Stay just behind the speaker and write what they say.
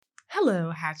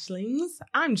Hello, hatchlings.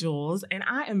 I'm Jules, and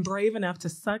I am brave enough to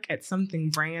suck at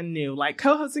something brand new, like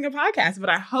co-hosting a podcast, but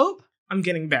I hope I'm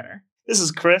getting better. This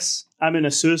is Chris. I'm in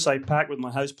a suicide pact with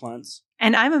my houseplants.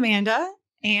 And I'm Amanda,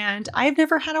 and I've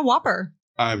never had a Whopper.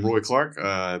 I'm Roy Clark,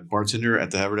 bartender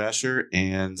at the Haberdasher,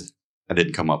 and I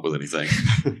didn't come up with anything.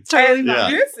 Totally Yeah.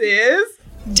 fine. This is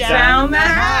Down the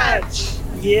Hatch.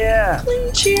 Yeah.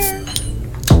 Clean cheer.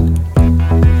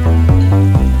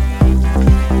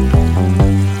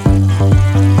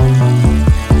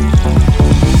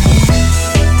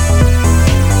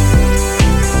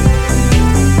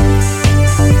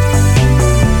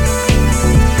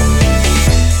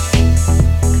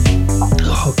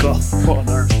 Oh, God. What on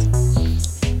earth?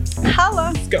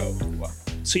 Hello. Let's go.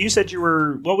 So you said you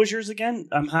were... What was yours again?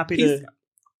 I'm happy to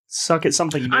suck at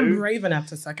something new. I'm brave enough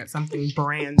to suck at something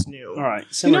brand new. All right.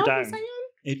 You Simmer know what I'm down. saying?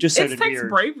 It just It sounded takes weird.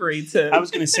 bravery to... I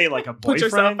was going to say like a Put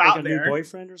yourself boyfriend, out like a there. new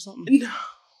boyfriend or something.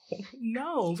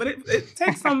 No, but it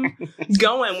takes some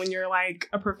going when you're like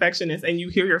a perfectionist and you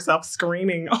hear yourself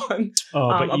screaming on a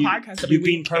podcast every you've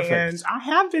been week. perfect. And I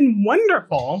have been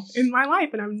wonderful in my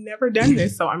life, and I've never done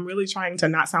this, so I'm really trying to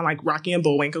not sound like Rocky and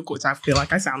Bullwinkle, which I feel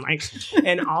like I sound like,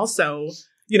 and also,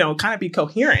 kind of be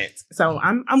coherent. So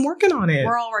I'm working on it.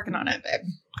 We're all working on it, babe.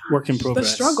 Work in progress.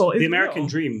 The struggle is the American real.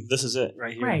 dream. This is it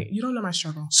right here. Right, you don't know my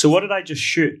struggle. So what did I just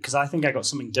shoot? Because I think I got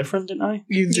something different, didn't I?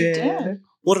 You did.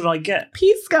 What did I get?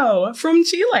 Pisco from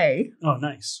Chile. Oh,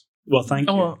 nice. Well, thank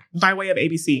you. Oh, by way of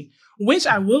ABC, which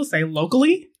I will say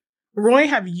locally, Roy,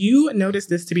 have you noticed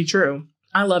this to be true?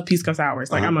 I love Pisco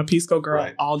sours. Like, I'm a Pisco girl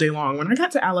all day long. When I got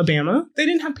to Alabama, they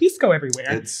didn't have Pisco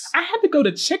everywhere. I had to go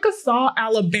to Chickasaw,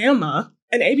 Alabama,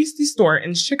 an ABC store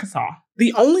in Chickasaw,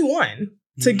 the only one,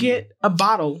 to get a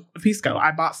bottle of Pisco.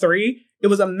 I bought 3. It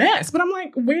was a mess, but I'm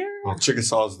like, where? Well,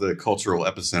 Chickasaw is the cultural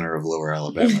epicenter of Lower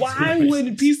Alabama. Why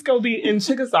would Pisco be in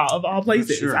Chickasaw of all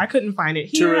places? Sure. I couldn't find it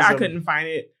here. Tourism. I couldn't find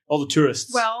it. All the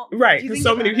tourists. Well, Right, if you because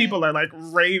think so many about it- people are like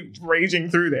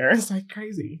raging through there. It's like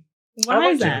crazy. I Why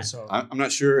like is that? Chickasaw. I'm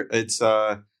not sure. It's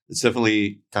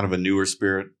definitely kind of a newer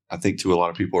spirit, I think, to a lot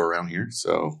of people around here.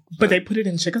 So, But they put it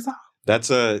in Chickasaw. that's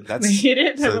They hit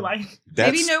it. They so were like,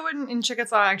 that's Maybe no one in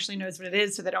Chickasaw actually knows what it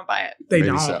is, so they don't buy it. they Maybe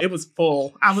don't. so. It was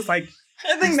full. I was like,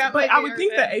 I think that but I would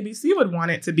think that ABC would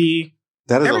want it to be.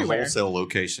 that is everywhere. a wholesale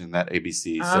location, that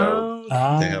ABC. So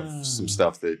Oh, they have some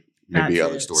stuff that maybe That's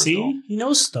other it. stores See? don't. He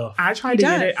knows stuff. I tried He to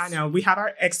get it. does. I know. We have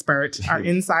our expert, our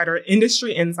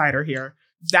industry insider here.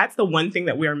 That's the one thing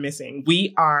that we're missing.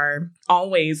 We are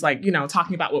always like,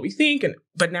 talking about what we think,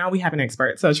 but now we have an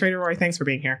expert. So Trader Roy, thanks for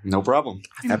being here. No problem.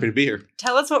 Happy to be here.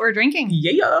 Tell us what we're drinking.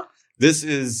 Yeah. This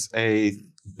is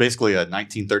basically a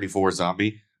 1934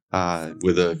 zombie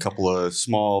with a couple of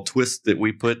small twists that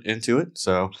we put into it.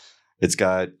 So it's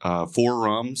got 4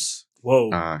 rums.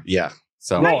 Whoa. Yeah.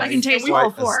 So Well, I can taste we all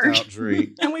all 4. a stout drink.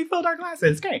 And we filled our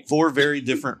glasses. Great. 4 very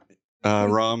different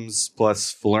rums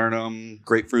plus falernum,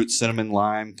 grapefruit, cinnamon,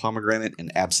 lime, pomegranate,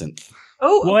 and absinthe.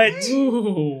 Oh, What? okay.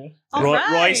 Ooh. All Roy's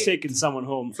right. taking someone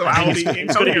home. So I'll be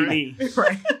It's going to be incoherent. me.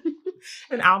 Right.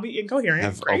 And I'll be incoherent.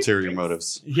 Have Great. ulterior Thanks.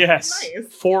 motives. Yes.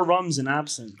 Nice. 4 rums and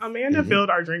absinthe. Amanda Mhm. filled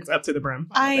our drinks up to the brim.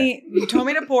 I love it. You told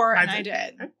me to pour, and I I did.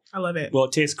 did. I love it. Well,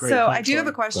 it tastes great. So I Thanks, do have a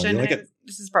Roy. question. Glad you like and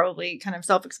this is probably kind of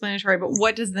self-explanatory, but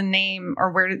what does the name,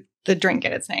 or where did the drink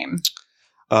get its name?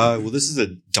 Well, this is a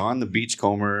Don the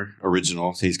Beachcomber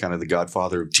original. He's kind of the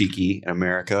godfather of tiki in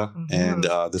America. Mhm.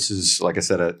 And this is, like I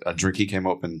said, a drink he came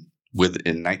up with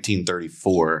in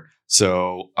 1934.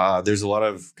 So there's a lot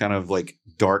of kind of like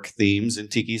dark themes in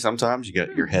tiki sometimes. You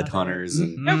got your headhunters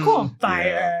and Oh, cool.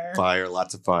 Fire. fire,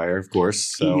 lots of fire, of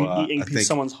course. So Eating I think,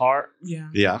 someone's heart. Yeah.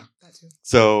 yeah. That too.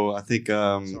 So I think,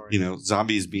 Sorry.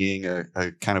 zombies being a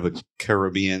kind of a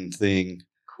Caribbean thing,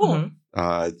 Cool.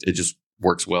 Mhm. it just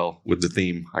works well with the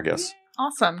theme, I guess.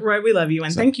 Awesome. Roy, we love you.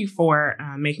 And So- thank you for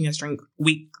making us drink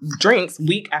drinks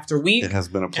week after week. It has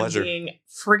been a pleasure. And being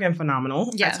friggin'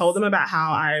 phenomenal. Yes. I told them about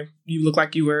how you look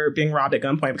like you were being robbed at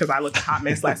gunpoint because I looked a hot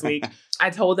mess last week. I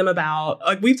told them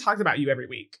about, we've talked about you every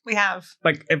week, We have.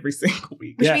 like every single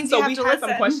week. Which Yeah. means So you have we to had listen.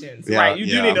 some questions, Yeah, right? You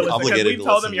yeah, do need I'm to listen because obligated we've to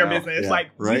told them listen your now. business. Yeah, Like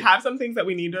we right? have some things that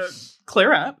we need to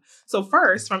clear up. So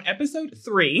first, from episode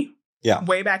 3,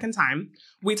 way back in time,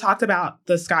 we talked about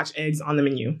the Scotch eggs on the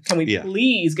menu. Can we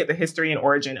please get the history and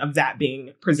origin of that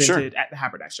being presented at the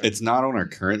Haberdasher? It's not on our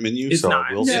current menu, It's so not.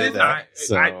 I will No, say it's that. not.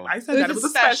 So I said that it was a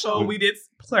special. We did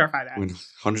clarify that. when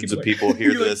hundreds of People people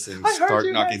hear You're like, this and "I heard start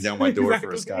you knocking guys." down my door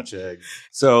for a Exactly. Scotch egg.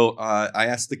 So I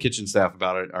asked the kitchen staff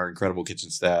about it, our incredible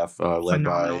kitchen staff led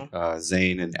by Phenomenal.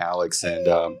 Zane and Alex,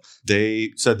 and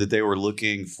they said that they were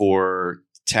looking for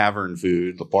tavern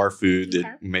food, the bar food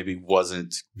that maybe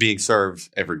wasn't being served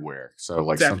everywhere. So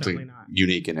like Definitely something not.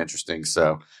 unique and interesting.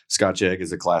 So Scotch egg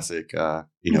is a classic,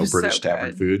 British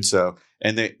tavern food. So,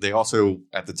 and they also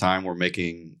at the time were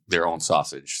making their own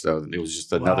sausage. So it was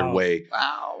just another way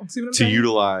to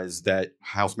utilize that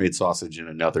house-made sausage in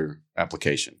another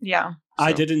application. Yeah. So.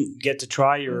 I didn't get to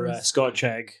try your Scotch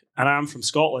egg, and I'm from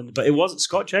Scotland, but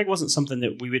Scotch egg wasn't something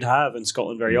that we would have in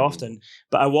Scotland very often.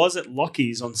 But I was at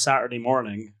Lucky's on Saturday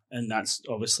morning, and that's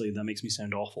obviously that makes me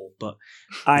sound awful. But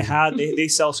I had they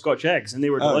sell Scotch eggs, and they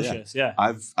were delicious. Yeah.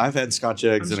 I've had Scotch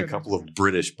eggs in a couple of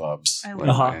British pubs I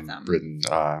love in them. Britain.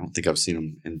 I don't think I've seen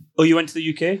them in. Oh, you went to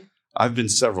the UK? I've been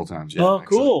several times. Yeah, oh,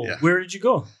 cool. Yeah. Where did you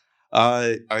go?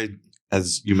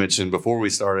 As you mentioned before we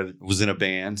started, was in a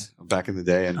band back in the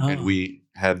day, and we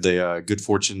had the good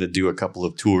fortune to do a couple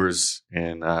of tours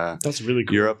in that's really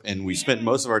cool. Europe, and we spent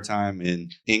most of our time in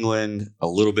England, a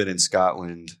little bit in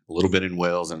Scotland, a little bit in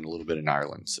Wales, and a little bit in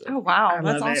Ireland. So. Oh wow,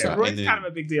 that's awesome! It's kind of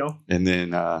a big deal. And then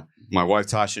my wife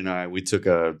Tasha and I, we took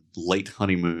a late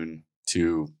honeymoon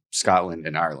to Scotland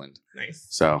and Ireland. Nice.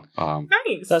 So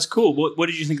nice. That's cool. What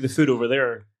did you think of the food over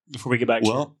there before we get back to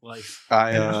your life?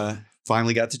 I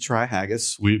finally got to try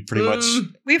haggis. We pretty much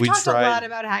we've talked a lot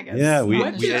about haggis. Yeah, we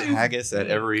ate haggis at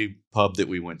every pub that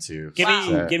we went to. Give me.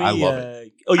 I love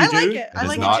it. Oh, you I do? like it. I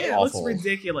like it too. It looks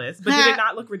ridiculous, but did it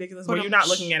not look ridiculous? Were you not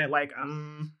looking at it like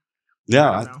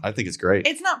Yeah, I think it's great.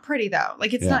 It's not pretty though.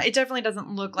 Like it's not. It definitely doesn't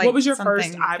look like. What was your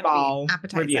first eyeball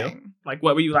appetizing review? Like,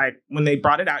 what were you like when they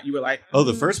brought it out? You were like, oh,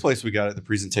 the first place we got it, the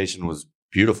presentation was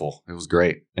beautiful. It was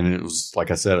great, and it was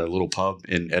like I said, a little pub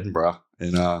in Edinburgh.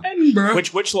 And Edinburgh.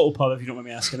 Which little pub, if you don't mind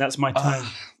me asking? That's my time.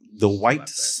 The White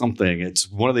something. It's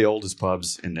one of the oldest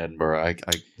pubs in Edinburgh.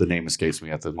 The name escapes me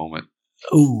at the moment.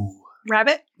 Ooh.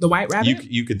 Rabbit? The White Rabbit?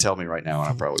 You could tell me right now, and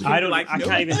I probably I don't. I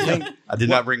can't even think. I did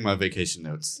not bring my vacation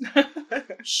notes.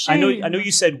 I know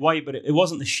you said white, but it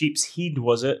wasn't the Sheep's Head,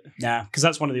 was it? Nah, because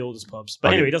that's one of the oldest pubs.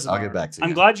 But anyway, it doesn't matter. I'll get back to you.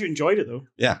 I'm glad you enjoyed it, though.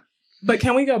 Yeah. But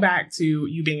can we go back to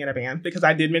you being in a band? Because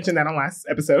I did mention that on last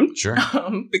episode. Sure.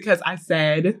 Because I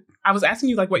said, I was asking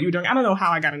you like what you were doing. I don't know how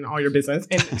I got into all your business.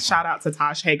 And shout out to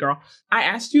Tosh. Hey, girl. I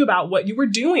asked you about what you were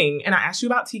doing. And I asked you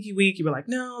about Tiki Week. You were like,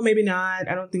 no, maybe not.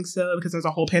 I don't think so. Because there's a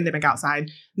whole pandemic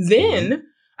outside. Then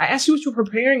I asked you what you were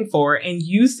preparing for. And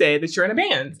you said that you're in a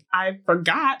band. I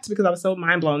forgot because I was so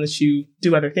mind blown that you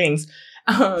do other things.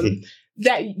 What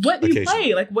do you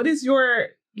play? Like, what's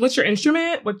your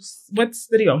instrument? What's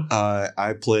the deal?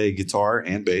 I play guitar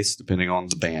and bass, depending on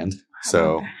the band.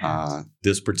 So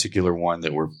this particular one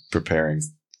that we're preparing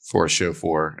for a show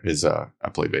for is I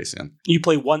play bass in. You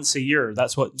play once a year.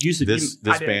 That's what you said. This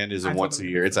band is once a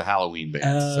year. It's a Halloween band.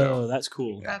 Oh, that's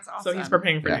cool. Yeah. That's awesome. So he's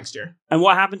preparing for next year. And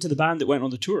what happened to the band that went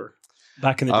on the tour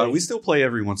back in the day? We still play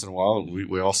every once in a while.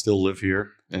 We all still live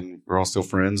here, and we're all still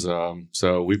friends.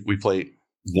 So we play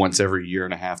once every year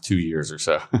and a half, 2 years or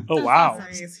so. Oh, wow.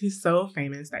 Nice. He's so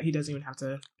famous that he doesn't even have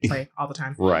to play all the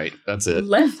time. Right. That's it.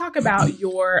 Let's talk about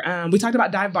your, we talked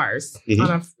about dive bars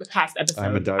on a past episode.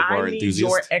 I'm a dive bar enthusiast. I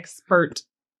need your expert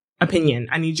opinion.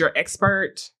 I need your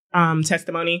expert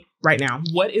testimony right now.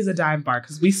 What is a dive bar?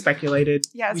 Because we speculated.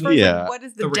 Yeah, as far as like, what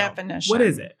is the definition? What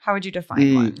is it? How would you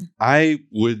define one? I've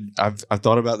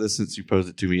thought about this since you posed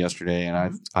it to me yesterday,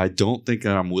 and I don't think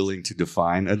that I'm willing to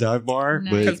define a dive bar.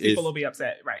 Because people will be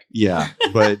upset, right? Yeah,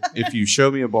 but if you show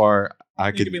me a bar,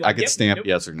 I could like, stamp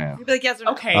yes or no. You'd be like yes or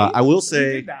no. Okay. I will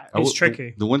say it's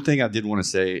tricky. The one thing I did want to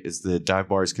say is that dive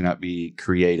bars cannot be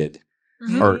created.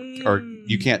 Mm-hmm. Or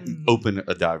you can't open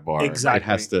a dive bar. Exactly.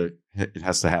 It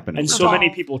has to happen. And so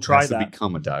many people try that. To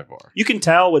become a dive bar. You can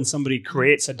tell when somebody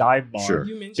creates a dive bar sure.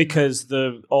 because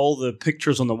all the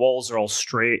pictures on the walls are all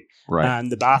straight, right?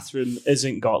 And the bathroom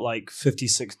isn't got like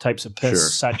 56 types of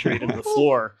piss saturated in the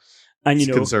floor. And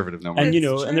it's conservative number. And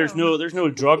and there's no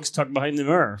drugs tucked behind the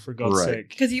mirror, for God's sake.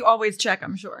 Because you always check,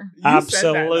 I'm sure.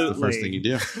 Absolutely. That's the first thing you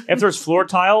do. If there's floor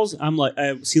tiles, I'm like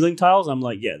ceiling tiles, I'm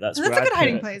like, yeah, that's a good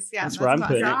hiding place. Yeah, that's where I'm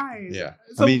putting it. Yeah,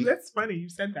 so that's funny you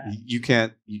said that. You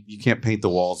can't paint the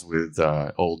walls with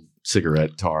old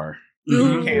cigarette tar.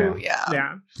 Mm-hmm.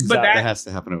 Yeah. But that has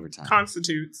to happen over time.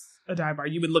 Constitutes a dive bar.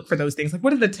 You would look for those things. Like,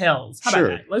 what are the tells? How about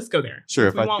that? Let's go there. Sure.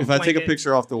 If I take a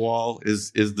picture off the wall,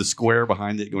 is the square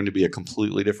behind it going to be a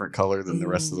completely different color than the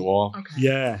rest of the wall? Okay.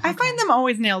 Yeah. I find them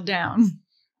always nailed down.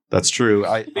 That's true.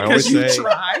 I always say,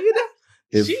 tried?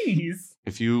 Jeez.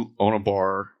 If you own a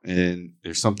bar and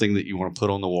there's something that you want to put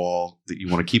on the wall that you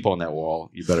want to keep on that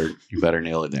wall, you better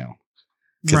nail it down.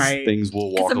 Right. Things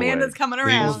will walk away. Amanda's coming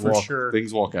around.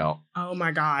 Things walk out. Oh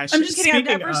my gosh. I'm just kidding.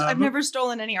 I've never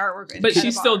stolen any artwork. But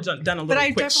she's still done a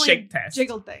little quick shake test.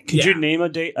 Jiggled things. Could you name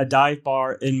a dive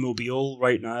bar in Mobile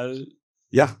right now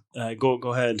Yeah. Go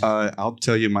ahead. I'll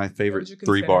tell you my favorite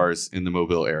 3 bars in the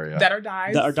Mobile area. That are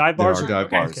dives? That are dive bars? There are dive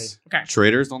bars. Okay.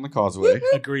 Traders on the Causeway.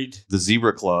 Agreed. The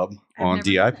Zebra Club on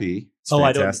DIP. It's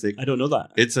fantastic. I don't know that.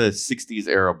 It's a 60s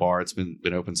era bar. It's been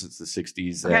open since the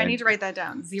 60s. Okay, I need to write that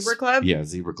down. Zebra Club? Yeah,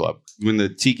 Zebra Club. When the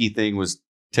tiki thing was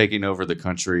taking over the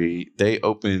country, they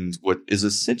opened what is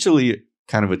essentially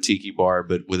kind of a tiki bar,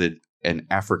 but with an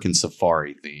African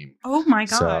safari theme. Oh my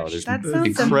gosh. That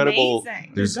sounds incredible.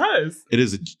 amazing. It does. It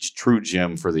is a true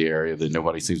gem for the area that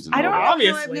nobody seems to know I don't about.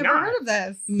 know. I've never heard of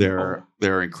this.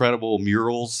 There are incredible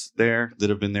murals there that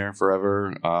have been there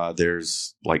forever.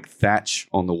 There's like thatch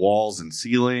on the walls and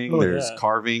ceiling. There's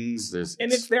carvings.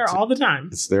 And it's there all the time.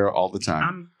 It's there all the time.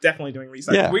 I'm definitely doing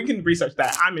research. Yeah. We can research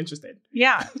that. I'm interested.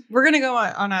 Yeah. We're going to go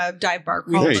on a dive bar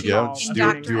crawl. There you go.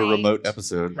 Do a remote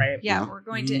episode. Right. Yeah. We're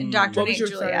going to indoctrinate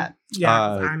Juliet. Yeah.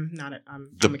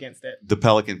 I'm against it. The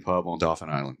Pelican Pub on Dauphin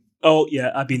Island. Oh,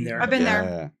 yeah. I've been there. I've been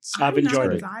there. I've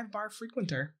enjoyed it. Dive bar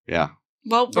frequenter. Yeah.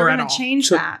 Well, we're going to change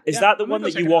that. Is that the one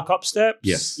that you walk up steps?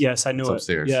 Yes. Yes, I know it.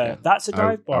 Upstairs. Yeah. That's a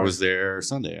dive bar. I was there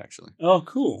Sunday, actually. Oh,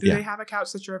 cool. Do they have a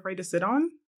couch that you're afraid to sit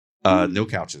on? No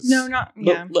couches. No, not.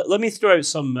 Yeah. Let me throw out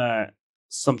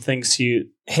some things to you.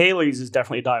 Haley's is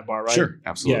definitely a dive bar, right? Sure.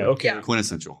 Absolutely. Yeah. Okay. Yeah.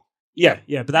 Quintessential. Yeah.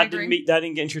 But that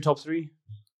didn't get into your top 3?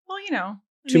 Well,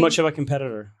 Too much of a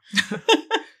competitor.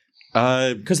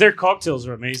 Because their cocktails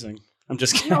are amazing. I'm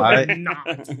just kidding. No,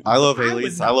 I love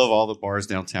Haley's. I love all the bars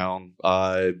downtown.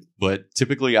 But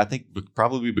typically, I think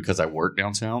probably because I work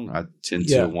downtown, I tend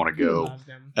to want to go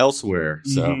elsewhere.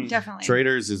 So definitely,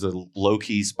 Traders is a low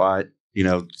key spot.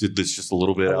 That's just a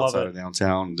little bit outside of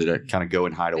downtown that I kind of go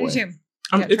and hide away.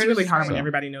 It's really hard when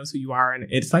everybody knows who you are, and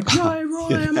it's like, Roy,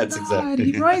 oh my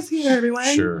God, Roy's here,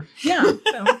 everyone. Sure. Yeah.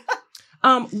 So.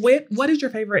 What is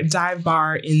your favorite dive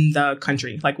bar in the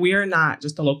country? Like, we are not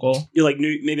just a local. You're like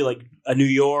maybe like a New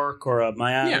York or a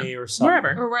Miami or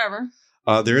something. Wherever.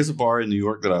 There is a bar in New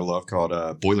York that I love called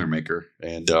Boilermaker,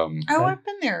 and I've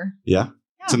been there. Yeah.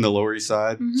 It's in the Lower East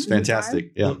Side. Mm-hmm. It's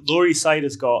fantastic. Yeah. Lower East Side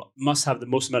must have the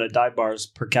most amount of dive bars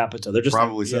per capita. They're just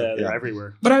probably they're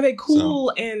everywhere. But are they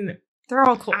cool? And they're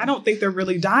all cool. I don't think they're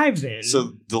really dives in.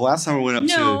 So the last time I went up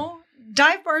to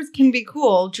dive bars can be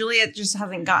cool. Juliet just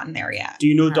hasn't gotten there yet. Do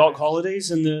you know Doc Holidays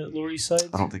in the Lower East Side?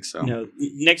 I don't think so. No.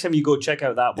 Next time you go check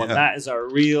out that one, that is a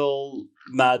real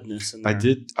madness in there. I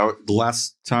did. The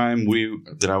last time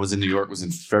that I was in New York was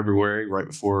in February, right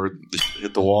before it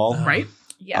hit the wall. Right.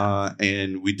 Yeah.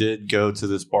 And we did go to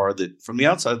this bar that from the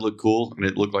outside looked cool and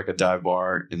it looked like a dive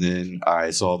bar. And then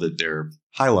I saw that their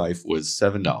high life was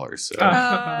 $7. So.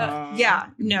 Yeah.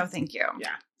 No, thank you.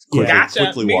 Yeah.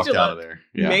 Quickly walked out of there.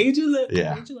 Yeah. Major lip.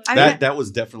 Yeah. That was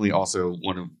definitely also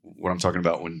one of what I'm talking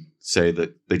about when say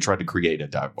that they tried to create a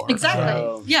dive bar.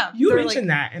 Exactly. Yeah. You mentioned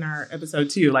that in our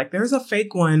episode too. Like there's a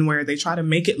fake one where they try to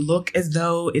make it look as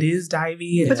though it is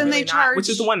divey. But then they charge. Which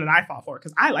is the one that I fought for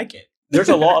because I like it. There's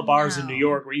a lot of bars in New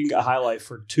York where you can get a high life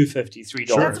for $2.50, $3.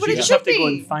 That's what you it just should have to be. go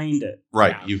and find it.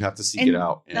 Right. You have to seek it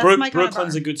out.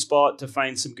 Brooklyn's a good spot to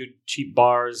find some good cheap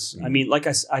bars. I mean, like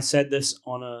I said this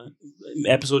on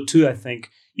episode 2, I think.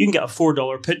 You can get a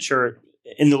 $4 pitcher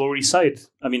in the Lower East Side.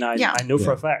 I mean, I know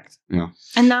for a fact. Yeah.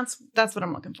 And that's what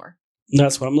I'm looking for.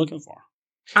 That's what I'm looking for.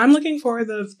 I'm looking for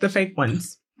the fake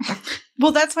ones.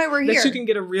 Well, that's why we're here. That you can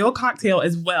get a real cocktail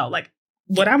as well. Like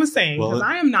what I was saying, because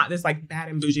I am not this like bad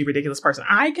and bougie, ridiculous person.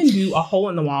 I can do a hole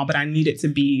in the wall, but I need it to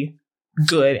be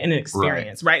good and an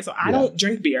experience, right? So I don't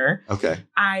drink beer. Okay.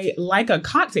 I like a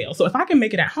cocktail. So if I can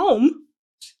make it at home,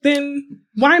 then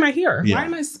why am I here? Yeah. Why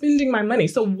am I spending my money?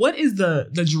 So what is the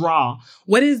draw?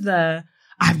 What is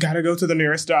I've got to go to the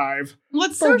nearest dive?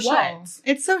 What's social? What?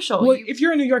 It's social. Well, if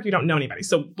you're in New York, you don't know anybody.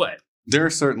 So what? There are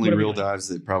certainly real dives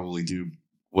that probably do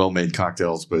well-made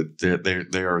cocktails, but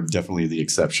they are definitely the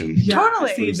exception. Yeah,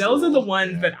 totally. See, those are the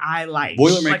ones that I like.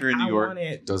 Boilermaker in New York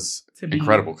does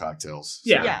incredible cocktails.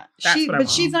 So. Yeah.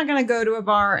 She's not going to go to a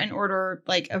bar and order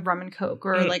like a rum and coke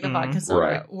or like a vodka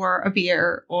soda or a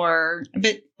beer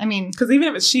but I mean, because even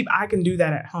if it's cheap, I can do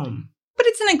that at home. But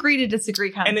it's an agree to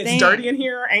disagree kind of thing. And it's dirty in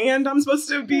here, and I'm supposed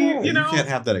to be, you can't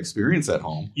have that experience at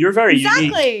home. You're very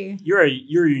unique.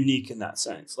 You're unique in that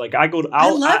sense. Like I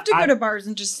love to go to bars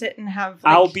and just sit and have.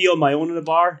 I'll be on my own in a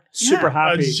bar, super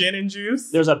happy. A gin and juice.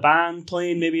 There's a band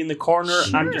playing maybe in the corner.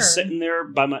 Sure. I'm just sitting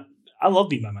there I love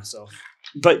being by myself.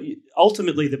 But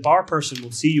ultimately, the bar person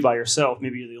will see you by yourself.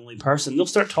 Maybe you're the only person. They'll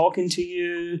start talking to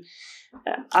you.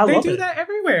 They do that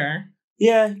everywhere.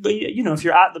 Yeah, but if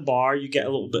you're at the bar, you get a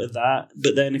little bit of that.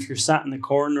 But then if you're sat in the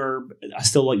corner, I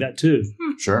still like that too.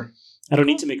 Sure. I don't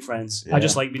need to make friends. Yeah. I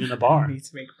just like being in a bar. I need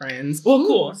to make friends. Well,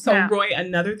 cool. So, Roy,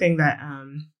 another thing that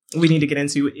we need to get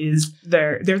into is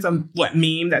there's a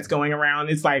meme that's going around.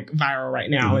 It's like viral right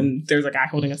now. And there's a guy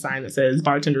holding a sign that says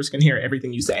bartenders can hear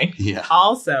everything you say. Yeah.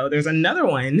 Also, there's another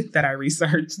one that I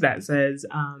researched that says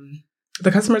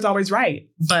the customer's always right,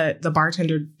 but the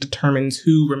bartender determines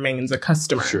who remains a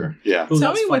customer. Sure. Yeah. Ooh,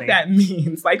 tell me what that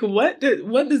means. Like, what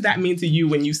does that mean to you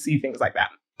when you see things like that?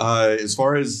 As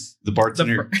far as the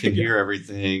bartender can hear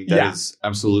everything, that is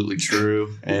absolutely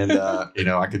true. And,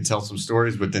 I could tell some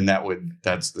stories, but then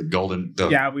that's the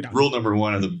rule number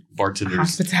one of the bartenders.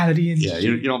 Hospitality. Yeah,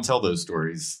 you don't tell those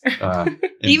stories.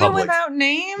 Even public, without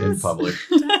names? In public.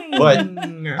 But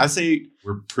I say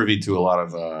we're privy to a lot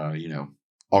of,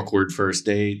 awkward first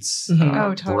dates,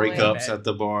 totally. breakups at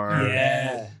the bar.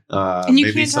 Yeah. And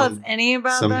you can't tell us any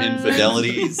about some those.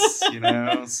 Infidelities,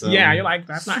 Yeah, you're like,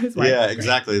 that's not his wife. Yeah,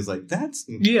 exactly. It's like, that's...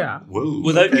 Yeah. Whoa.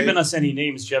 Without giving us any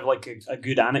names, do you have like a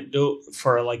good anecdote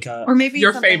for like a... Or maybe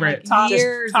your favorite. Like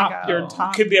years ago. Your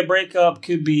top. Could be a breakup,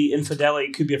 could be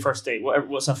infidelity, could be a first date.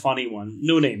 What's a funny one?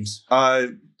 No names.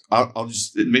 I'll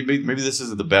just... Maybe this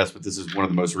isn't the best, but this is one of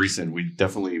the most recent. We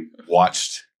definitely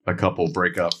watched a couple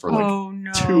break up for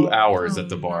 2 hours at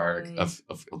the bar of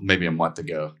maybe a month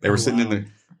ago. They were sitting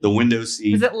in the window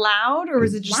seat. Was it loud or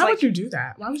was it just Why would you do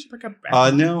that? Why would you break up?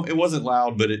 No, it wasn't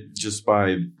loud, but it just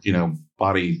by,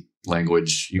 body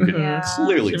language, you could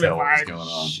clearly tell what was going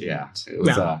on. Yeah. It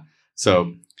was,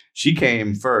 so she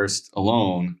came first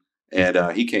alone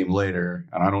and he came later.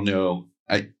 And I don't know.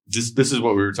 This is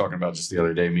what we were talking about just the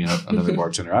other day, me and another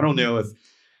bartender. I don't know if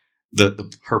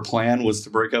her plan was to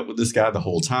break up with this guy the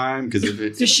whole time, because if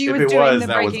it was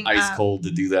that was ice cold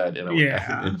to do that in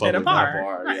public, in a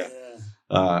bar.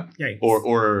 Yeah.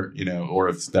 Or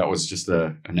if that was just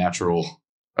a natural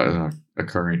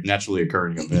naturally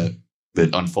occurring event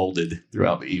that unfolded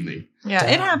throughout the evening. Yeah,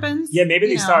 it happens. Yeah, maybe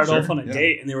they started off on a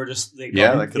date and they were just they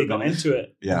got into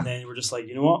it. Yeah. And then they were just like,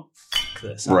 you know what? Fuck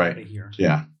this. I'm out of here.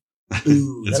 Yeah.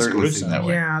 Ooh, that's gruesome. That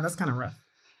way. Yeah, that's kind of rough.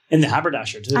 And the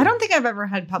haberdasher too. I don't think I've ever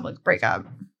had public breakup.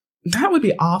 That would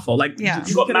be awful. Like, you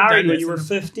got married when you were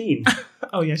 15.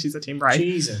 Oh yeah, she's a teen bride.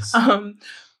 Jesus.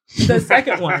 The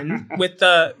second one with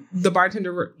the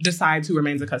bartender decides who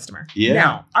remains a customer. Yeah.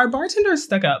 Now, are bartenders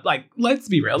stuck up? Like, let's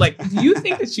be real. Like, do you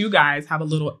think that you guys have a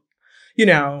little,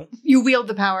 you wield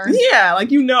the power? Yeah, like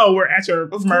we're at your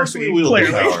mercy. We wield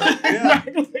the power. Yeah.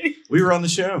 Exactly. We were on the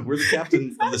show. We're the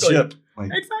captain of the ship.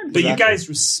 Exactly. But you guys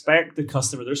respect the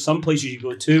customer. There's some places you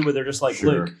go to where they're just like,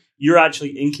 look, you're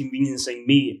actually inconveniencing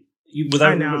me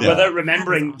without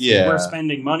remembering we're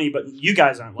spending money, but you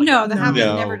guys aren't like that. The habit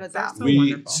never does that.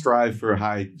 We strive for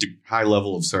high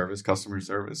level of service, customer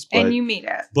service. But, and you meet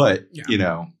it. But,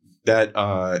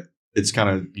 that it's kind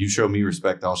of, you show me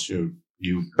respect, I'll show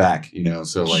you back,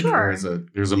 so like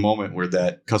there's a moment where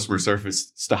that customer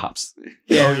service stops.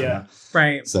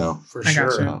 Right. So for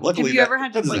sure. Luckily, have you ever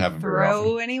had to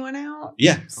throw anyone out?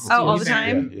 Yeah. All the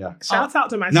time. Yeah. Shouts out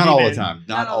to my not all the time,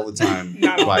 not all the time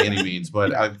by any means,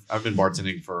 but I've been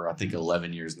bartending for I think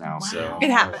 11 years now. Wow. So it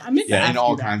happens. In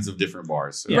all kinds of different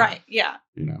bars. So, right. Yeah.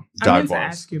 Dive bars. To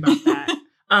ask you about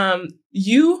that.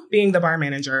 You being the bar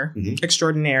manager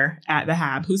extraordinaire at the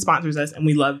Hab, who sponsors us and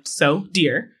we love so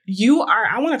dear,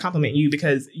 I want to compliment you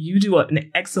because you do an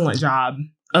excellent job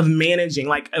of managing.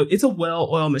 Like, it's a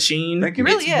well-oiled machine. Thank you. It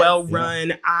really is. Well run.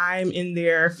 Yeah. I'm in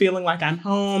there feeling like I'm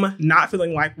home, not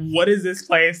feeling like, what is this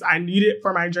place? I need it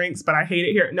for my drinks, but I hate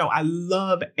it here. No, I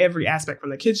love every aspect, from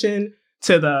the kitchen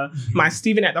to my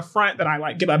Steven at the front that I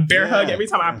like give a bear hug every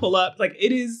time I pull up. Like,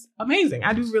 it is amazing.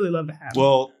 I do really love the Hab.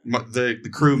 Well, the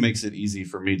crew makes it easy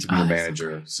for me to be a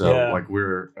manager. So like,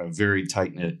 we're a very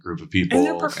tight knit group of people, and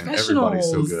they're professionals. And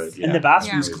everybody's so good. And the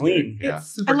bathroom's clean. Yeah.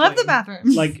 I love the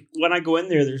bathroom. Like, when I go in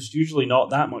there, there's usually not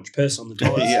that much piss on the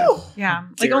toilet. Yeah.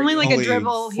 Like only a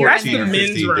dribble here. That's the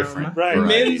men's room. Right.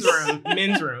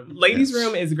 Men's room. Ladies'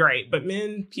 room is great, but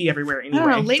men pee everywhere anyway. I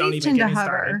don't know. Ladies tend to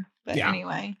hover. But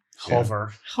anyway.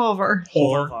 Hover.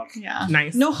 Yeah.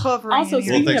 Nice. No hovering. Also,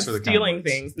 speaking of stealing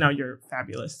things, no, you're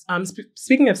fabulous.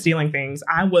 Speaking of stealing things,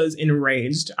 I was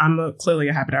enraged. I'm clearly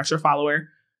a haberdasher follower.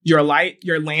 Your lamp.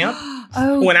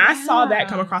 When I saw that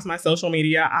come across my social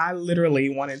media, I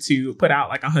literally wanted to put out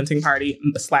like a hunting party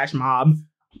 / mob.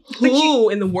 Who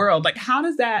in the world? Like, how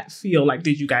does that feel? Like,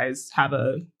 did you guys have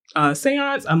a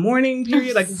seance, a mourning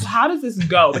period? Like, how does this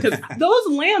go? Because those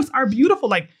lamps are beautiful.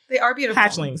 Like, they are beautiful.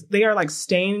 Hatchlings. They are like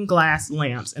stained glass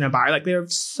lamps in a bar. Like, they're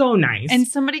so nice. And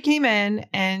somebody came in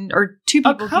or two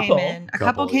people came in. A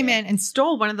couple came in and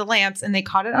stole one of the lamps, and they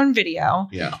caught it on video.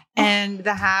 Yeah. And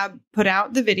the Hab put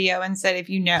out the video and said, if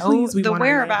you know the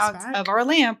whereabouts of our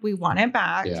lamp, we want it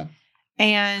back. Yeah.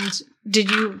 And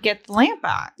did you get the lamp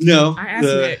back? No. I asked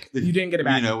Nick. You didn't get it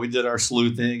back. We did our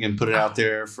sleuth thing and put it out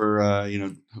there for,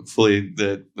 hopefully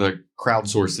the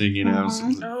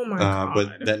crowdsourcing, Oh my God.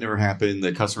 But that never happened.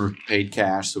 The customer paid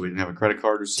cash, so we didn't have a credit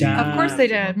card receipt. Of course they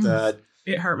did.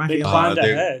 It hurt my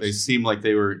feelings. They seemed like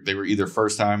they were either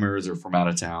first timers or from out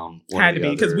of town. Had to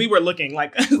be because we were looking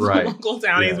like local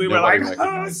townies. We were like,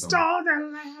 stall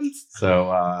their lamps.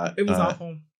 So it was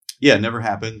awful. Yeah, never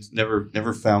happened.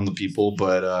 Never found the people,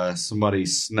 but somebody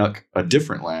snuck a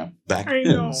different lamp back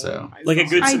in. So like a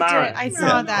good Samaritan. I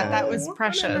saw that. That was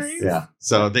precious. Yeah.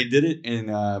 So they did it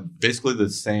in basically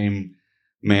the same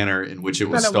manner in which it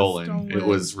was stolen. It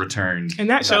was returned.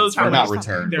 And that shows how not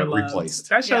returned, but replaced.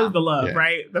 That shows the love,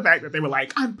 right? The fact that they were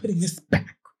like, I'm putting this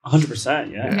back.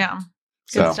 100%, yeah.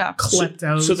 Good stuff.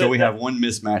 Kleptos. So we have one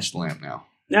mismatched lamp now.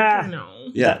 Nah. No.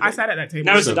 Yeah. I sat at that table.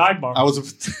 Now it's a dive bar. I was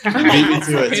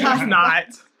into it. It was not.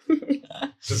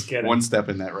 Just kidding. One step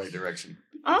in that right direction.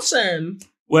 Awesome.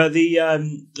 Well, the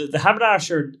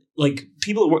haberdasher, like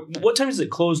people, what time does it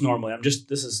close normally?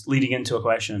 This is leading into a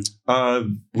question.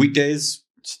 Weekdays,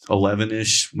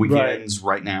 11-ish. Weekends,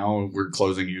 right now, we're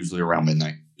closing usually around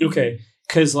midnight. Okay.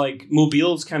 Because like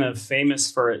Mobile's kind of famous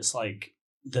for its like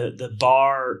the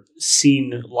bar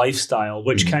scene lifestyle,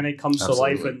 which kind of comes to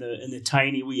life in the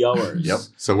tiny wee hours. Yep.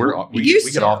 So we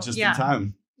get off just in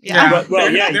time. Yeah.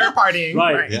 Well, they're partying.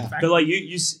 Right. Yeah. Exactly. But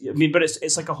like but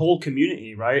it's like a whole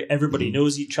community, right? Everybody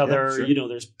knows each other. Yeah, sure.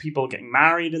 There's people getting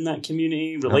married in that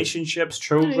community, relationships,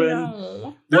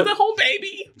 children. They're the whole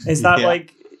baby. Is that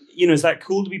like, is that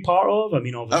cool to be part of? I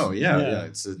mean, obviously. Oh, yeah.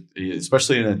 It's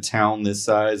especially in a town this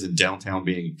size and downtown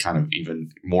being kind of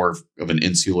even more of an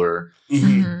insular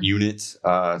unit.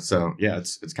 So, yeah,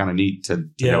 it's kind of neat to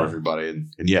know everybody. And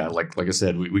yeah, like I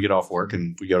said, we get off work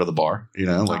and we go to the bar,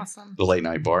 awesome. The late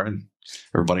night bar, and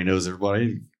everybody knows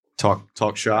everybody. Talk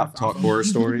shop, talk horror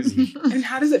stories. And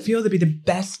how does it feel to be the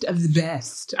best of the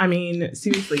best? I mean,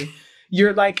 seriously.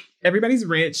 You're like, everybody's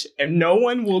rich and no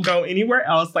one will go anywhere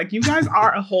else. Like, you guys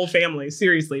are a whole family,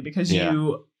 seriously, because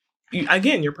you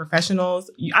again, you're professionals.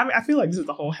 I feel like this is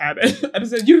the whole habit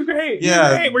episode. You're great. Yeah.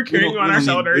 You're great. We're carrying you on our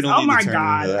shoulders. Oh my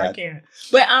God. I can't.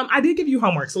 But I did give you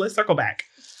homework. So let's circle back.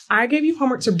 I gave you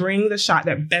homework to bring the shot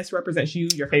that best represents you,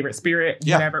 your favorite spirit,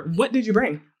 whatever. What did you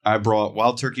bring? I brought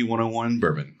Wild Turkey 101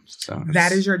 bourbon. So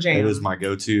that is your jam. It is my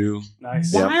go-to.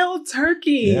 Nice. Wild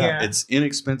Turkey. Yeah, it's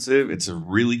inexpensive. It's a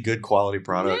really good quality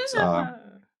product. Yeah.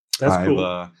 That's cool.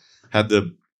 I've had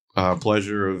the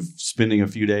pleasure of spending a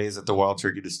few days at the Wild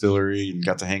Turkey Distillery and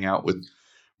got to hang out with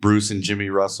Bruce and Jimmy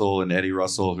Russell and Eddie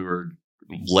Russell, who are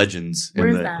legends.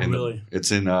 Where's that? Really?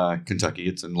 It's in Kentucky.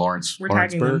 It's in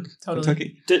Lawrenceburg,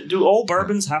 Kentucky. Do all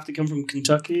bourbons have to come from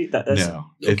Kentucky? No.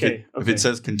 Okay. If it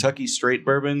says Kentucky straight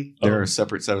bourbon, there are a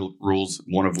separate set of rules.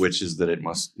 One of which is that it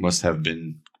must have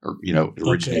been, it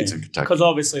originates in Kentucky. Because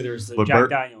obviously there's the Jack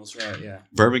Daniels, right? Yeah.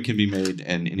 Bourbon can be made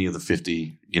in any of the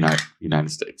 50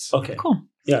 United States. Okay. Cool.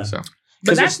 Yeah. So,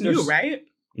 but that's new, right?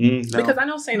 No. Because I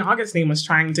know St. Augustine was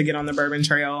trying to get on the bourbon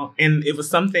trail, and it was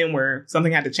something where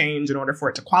something had to change in order for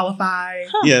it to qualify.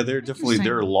 Huh. Yeah, there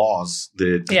are laws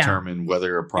that determine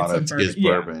whether a product is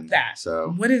bourbon. Yeah,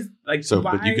 so what is like? So,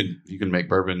 why? But you can make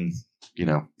bourbon,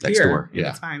 next door. Yeah,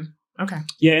 that's fine. Okay.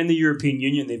 Yeah, in the European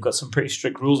Union, they've got some pretty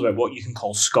strict rules about what you can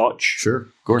call Scotch. Sure,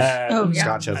 of course.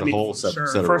 Scotch has a whole set of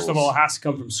rules. First of all, it has to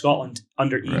come from Scotland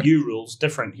under EU rules,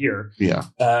 different here. Yeah.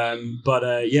 But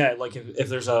like if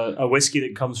there's a whiskey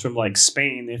that comes from like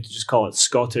Spain, they have to just call it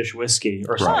Scottish whiskey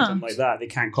or something like that. They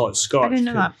can't call it Scotch. I didn't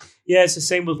know that. Yeah, it's the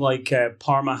same with like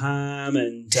Parma ham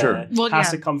and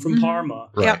has to come from Parma.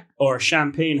 Right. Yep. Or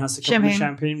Champagne has to come from the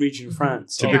Champagne region of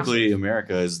France. So. Typically,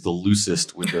 America is the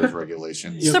loosest with those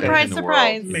regulations. Surprise.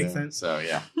 Makes sense. So,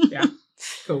 yeah. Yeah.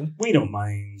 Cool. We don't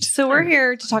mind. So we're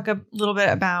here to talk a little bit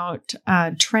about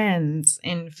trends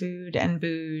in food and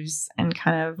booze and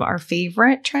kind of our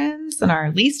favorite trends and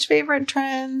our least favorite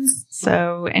trends.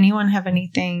 So anyone have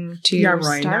anything to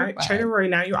start with? Trader Roy,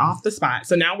 now you're off the spot.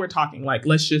 So now we're talking like,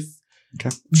 let's just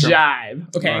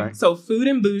jive. Okay. Right. So food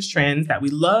and booze trends that we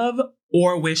love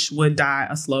or wish would die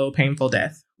a slow, painful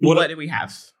death. What do we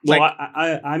have? Well,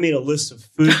 I made a list of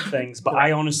food things, but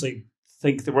I honestly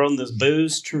think that we're on this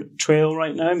booze trail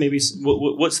right now. Maybe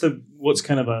what's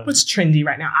trendy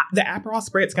right now? The Aperol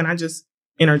Spritz. Can I just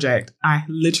interject? I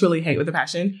literally hate with a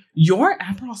passion. Your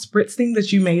Aperol Spritz thing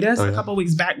that you made us a couple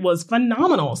weeks back was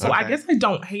phenomenal. So I guess I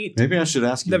don't hate. Maybe I should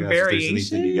ask you the guys variation. If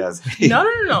there's anything you guys hate.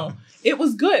 No. It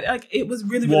was good. Like, it was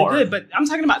really, really good. But I'm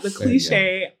talking about the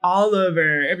cliche all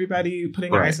over everybody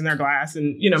putting ice in their glass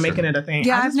and, making it a thing.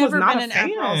 Yeah, I've never been an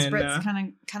Aperol Spritz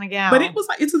kind of gal. But it was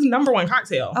like, it's his number one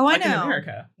cocktail. Oh, I know. In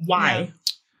America. Why? Yeah.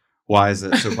 Why is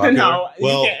it so popular? No,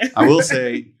 well, I will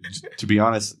say, to be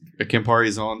honest, Campari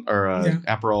is on, or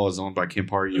Aperol is owned by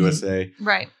Campari USA.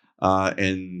 Right.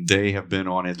 And they have been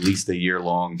on at least a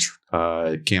year-long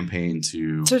campaign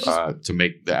to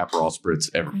make the Aperol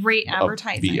spritz great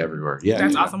advertising be everywhere. Yeah,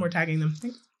 that's awesome. We're tagging them.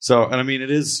 So, and I mean,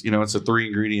 it is, it's a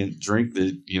 3-ingredient drink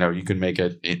that, you can make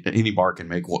any bar can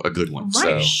make a good one. Right.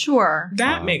 So, sure.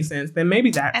 That makes sense. Then maybe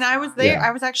that. And I was there. Yeah.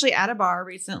 I was actually at a bar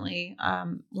recently,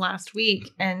 last week,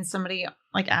 and somebody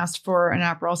asked for an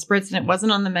Aperol spritz, and it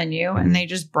wasn't on the menu, and they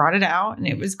just brought it out, and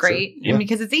it was great. And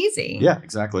because it's easy. Yeah,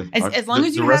 exactly. As long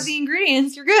as you have the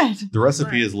ingredients, you're good. The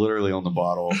recipe is literally on the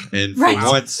bottle, and for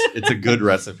once, it's a good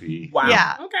recipe. Wow.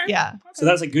 Yeah. Okay. Yeah. So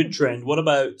that's a good trend. What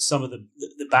about some of the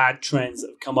bad trends that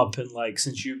have come up in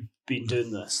since you've been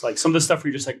doing this? Some of the stuff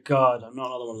where you're just like, God, I'm not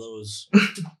another one of those.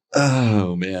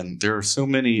 Oh man, there are so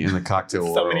many in the cocktail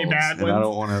world. So many bad ones. And I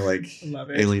don't want to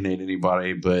alienate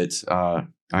anybody, but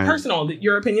personal.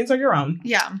 Your opinions are your own.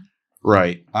 Yeah.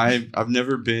 Right. I've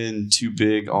never been too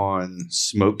big on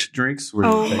smoked drinks.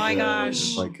 Oh my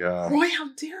gosh. Roy, how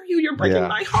dare you? You're breaking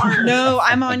my heart. No,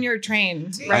 I'm on your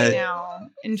train now.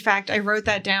 In fact, I wrote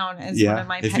that down as one of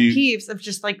my pet peeves of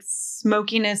just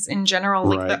smokiness in general,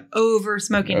 the over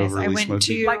smokiness. I went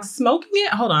smoky. to smoking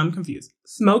it. Hold on, I'm confused.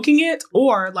 Smoking it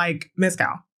or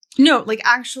mezcal? No,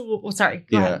 actual. Well, sorry.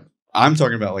 Go ahead. I'm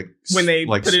talking about when they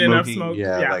put smoking, it in enough smoke.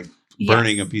 Yeah.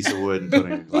 Burning a piece of wood and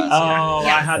putting it in a glass. Oh,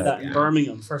 I had that in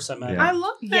Birmingham first time. I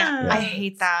love that. Yeah. I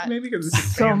hate that. Maybe because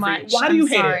it's so much. Why do you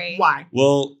hate it? Why?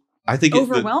 Well, I think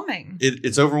overwhelming.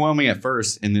 It's overwhelming at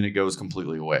first, and then it goes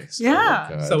completely away. So,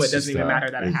 so it doesn't even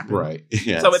matter that it happened. Right.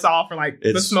 Yeah. So it's all for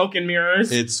the smoke and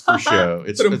mirrors. It's for show.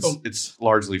 It's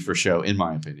largely for show, in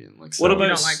my opinion. What about you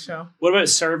don't like show? What about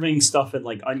serving stuff in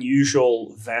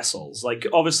unusual vessels?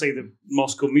 Obviously the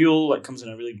Moscow Mule comes in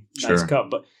a really nice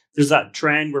cup, but there's that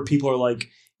trend where people are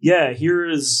yeah,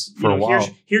 here's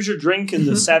your drink in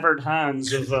the severed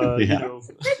hands of I'd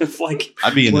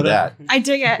be into that. I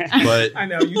dig it. But I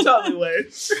know you totally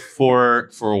would. For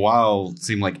a while, it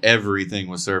seemed like everything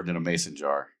was served in a mason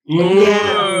jar.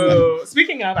 Yeah.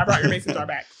 Speaking of, I brought your mason jar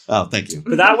back. Oh, thank you.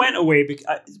 But that went away because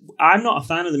I'm not a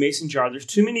fan of the mason jar. There's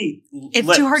too many.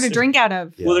 It's too hard to drink out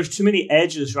of. Well, there's too many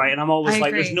edges, right? And I'm always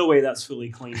there's no way that's fully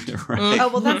cleaned. Right. Oh,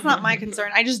 well, that's not my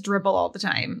concern. I just dribble all the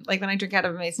time. When I drink out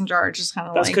of a mason jar, it's just kind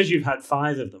of That's because you've had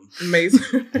 5 of them.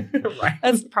 Mason. Right.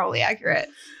 That's probably accurate.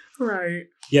 Right.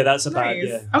 Yeah, that's a bad.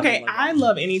 Yeah. Okay, I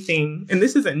love anything, and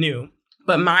this isn't new,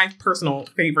 but my personal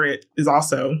favorite is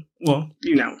also, I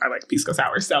like pisco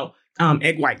sour. So,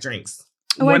 egg white drinks.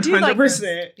 Oh, 100%. I do like this.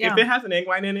 If it has an egg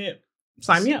white in it,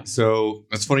 sign me up. So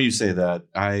it's funny you say that.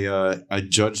 I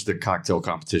judged the cocktail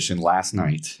competition last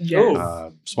night.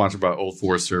 Yes. Sponsored by Old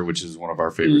Forester, which is one of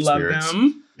our favorite spirits.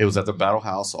 Them. It was at the Battle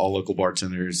House, all local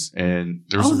bartenders, and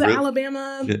there was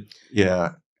Alabama.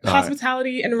 Yeah.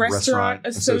 Hospitality and Restaurant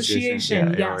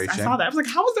Association. Yeah, yes, I saw that. I was like,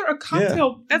 how is there a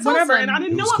cocktail? That's whatever. Awesome. And I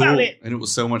didn't know about it. And it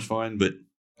was so much fun, but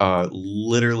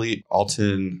literally all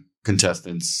 10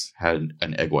 contestants had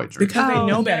an egg white drink. Because they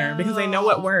know better. Because they know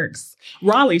what works.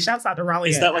 Raleigh, shouts out to Raleigh.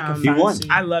 Is that a he won?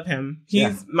 I love him.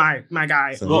 He's my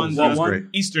guy on the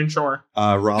Eastern Shore.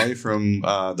 Raleigh from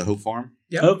the Hope Farm.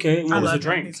 Yep. Okay. What was the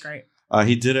drink? He's great.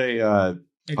 He did a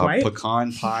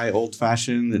pecan pie old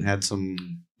fashioned that had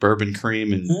some bourbon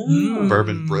cream and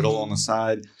bourbon brittle on the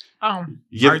side. Oh,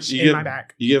 you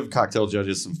give cocktail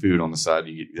judges some food on the side,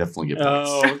 you definitely get points.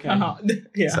 Oh, okay.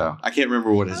 Yeah. So I can't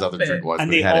remember what his other drink was,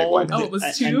 and but he had egg white. Oh, it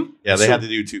was 2? Yeah, they had to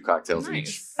do 2 cocktails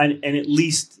each. And at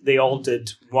least they all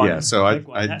did one. Yeah, so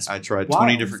I tried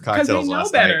 20 different cocktails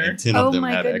last night, and 10 of them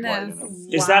had egg white in them.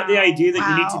 Is that the idea that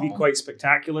you need to be quite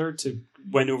spectacular to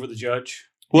win over the judge?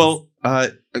 Well,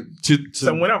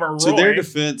 to their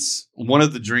defense, one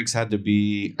of the drinks had to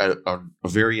be a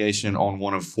variation on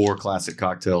one of 4 classic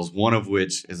cocktails, one of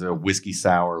which is a whiskey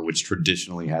sour, which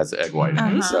traditionally has egg white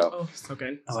in it. So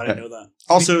good. Oh, I didn't know that.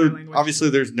 Also, obviously,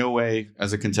 there's no way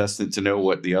as a contestant to know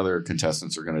what the other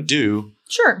contestants are going to do.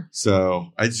 Sure.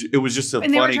 So it was just a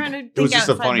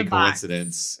funny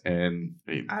coincidence, and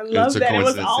I love that it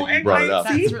was all egg white.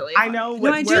 That's really I know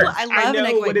what works. I love an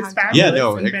egg white. Yeah,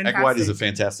 no, egg white is a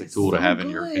fantastic tool to have in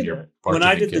your when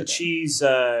I did the cheese,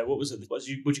 what was it? What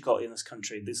would you call it in this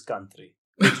country? What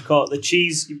would you call it? The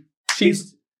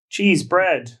cheese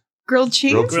bread. Grilled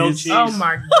cheese? Grilled cheese. Oh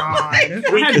my God.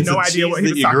 I had no idea what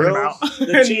he was talking about.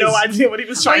 I had no idea what he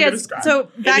was trying to describe. So,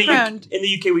 background. In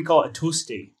the UK, we call it a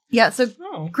toasty. Yeah, so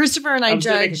Christopher and I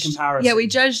judged. Make a comparison. Yeah, we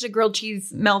judged a grilled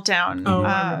cheese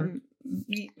meltdown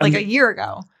a year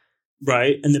ago.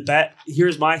 Right. And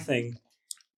here's my thing.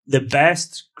 the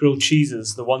best grilled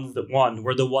cheeses, the ones that won,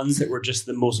 were the ones that were just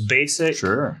the most basic.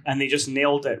 Sure. And they just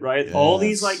nailed it, right? Yes. All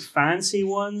these like fancy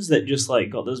ones that just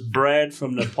like got this bread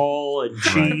from Nepal and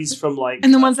cheese from like...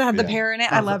 And the ones that had the pear in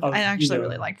it, I actually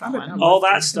really liked that one. All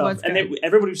that stuff. And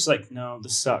everybody was just like, no,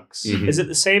 this sucks. Mm-hmm. Is it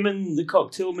the same in the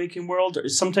cocktail making world? Or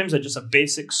sometimes just a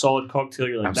basic solid cocktail,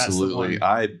 you're like, absolutely.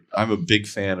 That's the one. I'm a big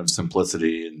fan of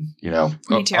simplicity, and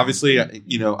Me too. obviously,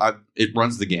 it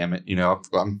runs the gamut.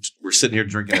 We're sitting here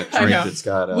drinking a drink that's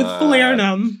got with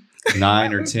falernum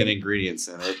 9 or 10 ingredients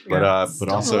in it, but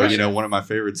also one of my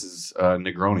favorites is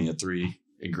Negroni, a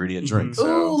 3-ingredient drink. So.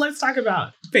 Ooh, let's talk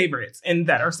about favorites and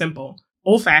that are simple.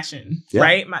 Old fashioned,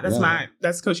 right?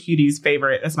 That's Coach Cutie's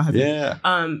favorite. That's my husband.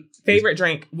 Yeah. Favorite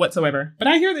drink whatsoever. But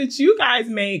I hear that you guys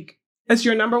that's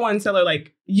your number one seller.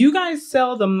 Like, you guys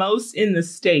sell the most in the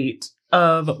state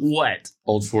of what?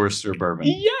 Old Forester bourbon.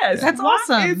 Yes, that's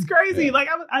awesome. It's crazy. Yeah. Like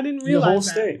I didn't realize the whole that.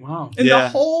 state. Wow. In the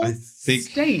whole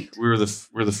state. We're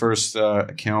the first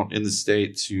account in the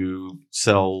state to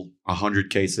sell 100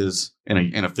 cases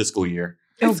in a fiscal year.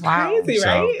 It's crazy,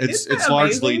 right? So it's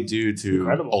largely due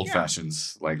to old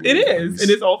fashions. Like it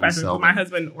is old fashions. My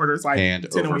husband orders like hand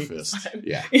 10 over a week. fist.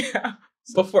 Yeah. Yeah.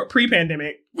 Before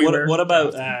pre-pandemic, what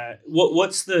about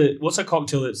what's a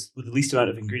cocktail that's with the least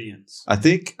amount of ingredients? I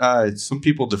think some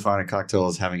people define a cocktail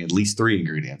as having at least 3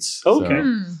 ingredients. Okay.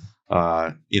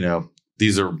 So,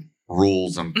 these are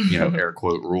rules. Air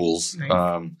quote rules.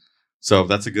 Nice. So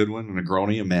that's a good one. A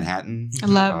Negroni, a Manhattan. I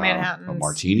love Manhattans. A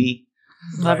martini.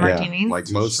 Love martinis. Like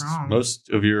most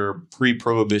of your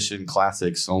pre-prohibition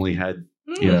classics only had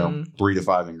 3 to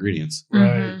 5 ingredients.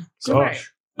 Right.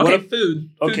 Gosh. Okay,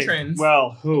 food trends.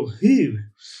 Well, who?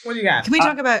 What do you got? Can we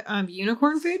talk about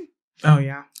unicorn food? Oh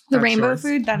yeah, the rainbow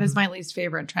food. That is my least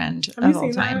favorite trend of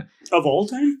all time. Of all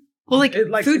time? Well, like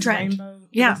food trend. Rainbow.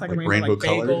 Yeah, like rainbow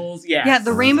color. Bagels. Yeah, yeah.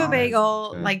 The rainbow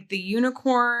bagel, like the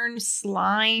unicorn,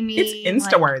 slimy. It's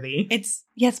Insta worthy.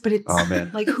 But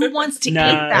it's like, who wants to eat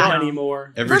that not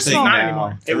anymore? Everything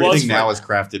now is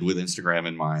crafted with Instagram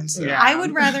in mind. So. Yeah. I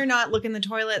would rather not look in the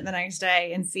toilet the next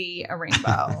day and see a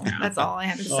rainbow. That's all I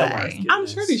have to say. I'm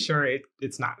pretty sure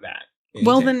it's not that.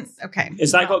 Well, then, okay.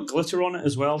 Is that got glitter on it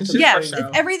as well? Yes,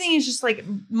 everything is just like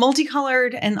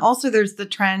multicolored. And also there's the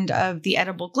trend of the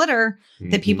edible glitter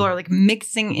that people are like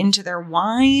mixing into their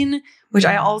wine, which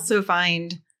I also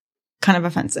find kind of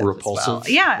offensive. Repulsive. Well.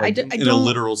 Yeah. Like, I in don't, a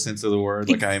literal sense of the word.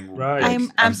 Like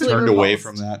I'm absolutely turned repulsed. away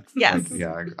from that. Yes.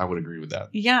 Like, I would agree with that.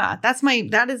 Yeah.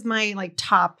 That is my like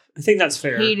top. I think that's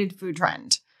fair. Hated food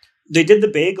trend. They did the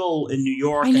bagel in New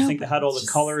York. I think they had all the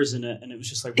colors in it, and it was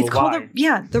just like, well, it's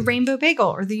called the rainbow bagel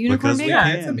or the unicorn bagel.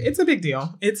 Yeah, it's a big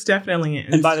deal. It's definitely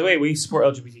is. And by the way, we support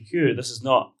LGBTQ. This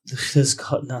has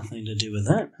got nothing to do with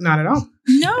that. Not at all.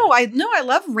 No, I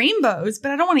love rainbows,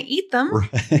 but I don't want to eat them.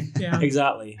 Right. Yeah,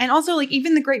 exactly. And also, like,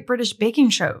 even the Great British Baking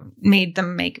Show made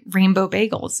them make rainbow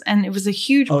bagels, and it was a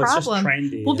huge problem. It's just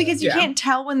trendy, well, because you can't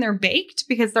tell when they're baked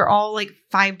because they're all like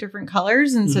 5 different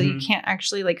colors, and so you can't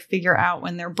actually like figure out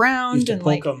when they're browned and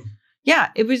like. Yeah,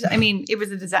 it was. I mean, it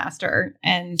was a disaster,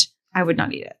 and I would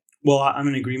not eat it. Well, I'm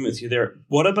in agreement with you there.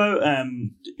 What about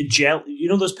jelly? You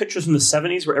know those pictures from the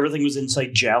 70s where everything was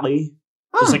inside jelly?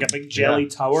 It was like a big jelly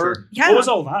tower. Sure. Yeah. What was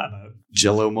all that about?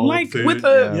 Jello mold like food. with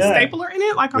a stapler in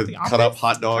it, like with off the office. cut up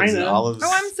hot dogs and olives. Oh,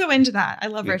 I'm so into that. I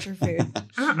love retro food.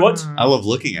 What? I love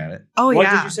looking at it. Oh, what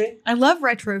yeah. What did you say? I love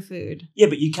retro food. Yeah,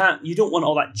 but you don't want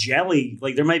all that jelly.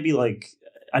 Like there might be like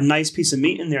a nice piece of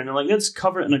meat in there, and they're like, let's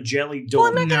cover it in a jelly dome.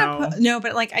 Well, I'm not gonna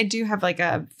but like I do have like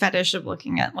a fetish of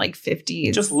looking at like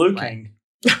 50s. Just looking.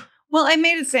 Well, I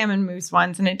made a salmon mousse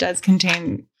once, and it does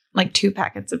contain like 2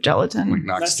 packets of gelatin.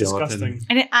 Like That's disgusting.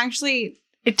 And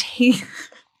it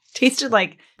tasted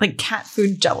like cat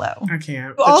food Jello. I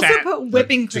can't. We'll also put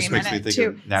whipping cream in makes me it think too.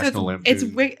 of National Lamb it's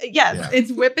food.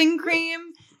 it's whipping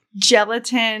cream,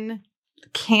 gelatin,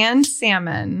 canned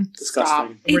salmon.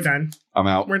 Disgusting. We're done. I'm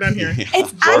out. We're done here. It's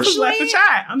Just left the actually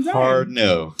chat. I'm done. hard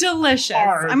no. delicious.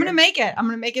 Hard. I'm gonna make it. I'm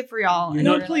gonna make it for y'all. You and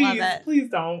know, you're gonna love it. Please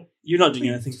don't. You're not doing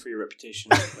anything for your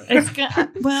reputation. It's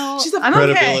good. Well, She's a I'm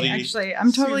credibility. okay. Actually,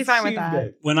 I'm totally fine with that.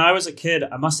 Good. When I was a kid,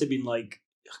 I must have been like,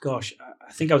 gosh,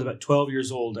 I think I was about 12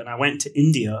 years old, and I went to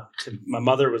India. My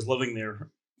mother was living there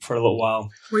for a little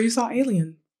while. Where you saw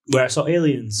Alien. Where I saw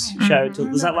Aliens. Mm-hmm. Shout out to,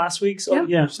 was that last week's? Oh,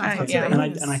 yeah. Yeah.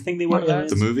 And I think they were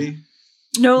The movie?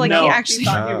 No, like No. he He actually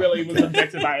thought he really was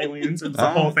abducted by aliens. It was the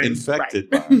whole thing. Infected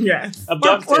Right. by. Yes.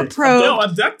 Abducted. or probed. No,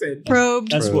 abducted.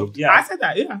 Probed. That's what, I yeah. said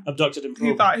that, yeah. Abducted and He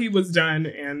probed. thought he was done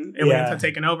and aliens had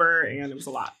taken over and it was a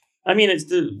lot. I mean,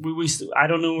 it's I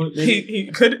don't know. He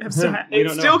could have still.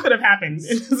 It still could have happened.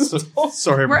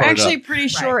 Sorry, we're actually pretty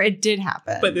sure it did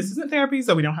happen. But this isn't therapy,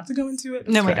 so we don't have to go into it.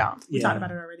 No, we don't. We talked about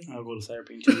it already. I'll go to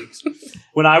therapy in 2 weeks.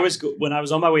 when I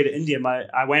was on my way to India,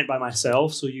 I went by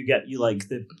myself. So you like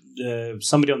the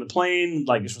somebody on the plane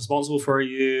like is responsible for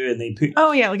you, and they put.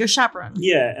 Oh yeah, like a chaperone.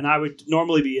 Yeah, and I would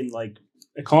normally be in like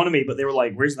economy, but they were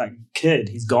like, "Where's that kid?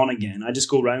 He's gone again." I just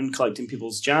go around collecting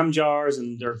people's jam jars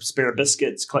and their spare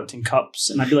biscuits, collecting cups,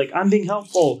 and I'd be like, "I'm being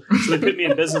helpful," so they put me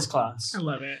in business class. I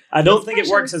love it. I don't think it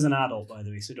works as an adult, by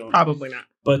the way, so don't. Probably not.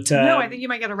 But no, I think you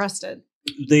might get arrested.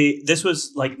 This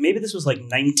was like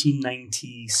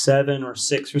 1997 or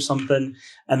 6 or something,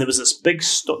 and there was this big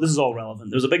storm. This is all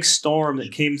relevant. There was a big storm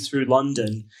that came through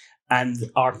London, and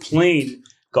our plane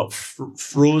got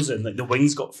frozen, like the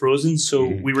wings got frozen, so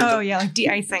we were like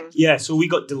de-icing. Yeah, so we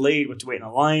got delayed. We had to wait in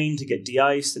a line to get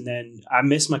de-iced, and then I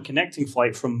missed my connecting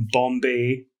flight from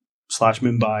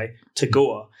Bombay/Mumbai to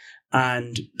Goa,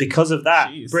 and because of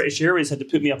that, British Airways had to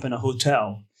put me up in a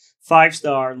hotel,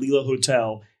 5-star Leela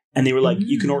hotel, and they were like,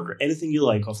 "You can order anything you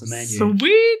like off the menu."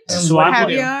 Sweet. So I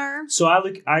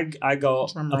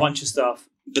got Drum a bunch of stuff,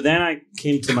 but then I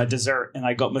came to my dessert, and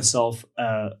I got myself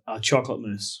a chocolate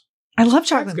mousse. I love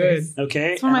chocolate mousse.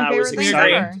 Okay. It's one of my favorite things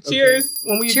ever. Cheers.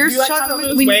 When we cheers like chocolate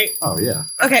mousse. mousse. Wait. Oh, yeah.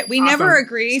 Okay, we never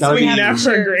agree, so we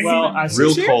never agree. Well,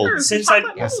 real cold. Since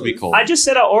it has to be cold. I just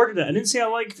said I ordered it. I didn't say I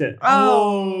liked it.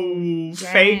 Oh,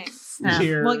 fake.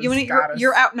 Cheers. Well,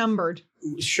 you're outnumbered.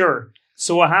 Sure.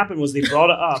 So what happened was they brought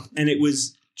it up, and it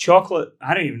was chocolate.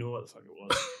 I don't even know what the fuck it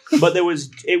was. But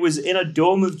it was in a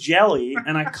dome of jelly,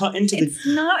 and I cut into It's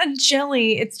not a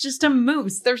jelly. It's just a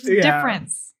mousse. There's a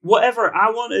difference. Whatever.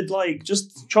 I wanted like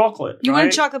just chocolate. You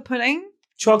wanted chocolate pudding?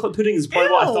 Chocolate pudding is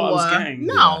probably what I thought I was getting.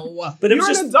 No, but it was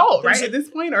just an adult, right? At this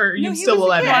point, or you still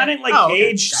 11? I didn't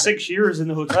age 6 years in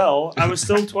the hotel. I was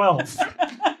still 12.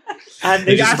 And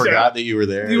they just forgot that you were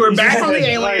there. You were back from the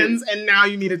aliens, and now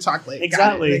you needed chocolate.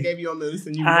 Exactly. They gave you a mousse,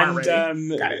 and you weren't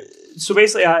ready. Got it. So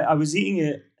basically, I was eating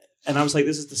it, and I was like,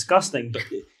 "This is disgusting." But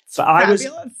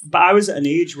I was at an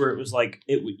age where it was like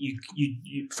you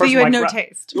first. So you had no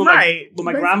taste, right? Well,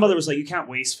 my grandmother was like, "You can't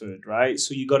waste food, right?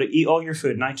 So you got to eat all your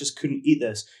food." And I just couldn't eat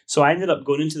this, so I ended up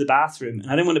going into the bathroom,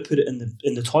 and I didn't want to put it in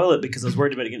the toilet because I was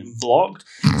worried about it getting blocked.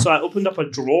 So I opened up a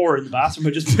drawer in the bathroom.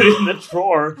 I just put it in the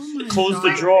drawer, closed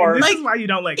the drawer. This is why you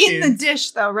don't like in kids. the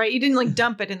dish, though, right? You didn't like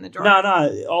dump it in the drawer. No,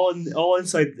 all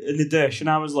inside in the dish. And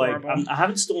I was like, I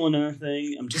haven't stolen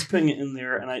anything. I'm just putting it in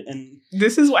there, and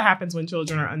this is what happens when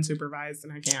children are unsupervised,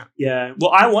 and I can't. Yeah. Well,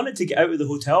 I wanted to get out of the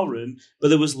hotel room, but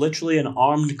there was literally an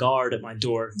armed guard at my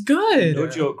door. Good. No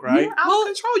joke, right? You're out of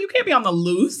control. You can't be on the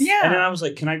loose. Yeah. And then I was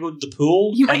like, "Can I go to the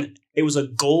pool?" It was a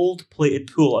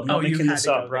gold-plated pool. I'm not making this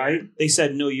up, right? They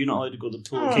said, "No, you're not allowed to go to the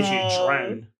pool in case you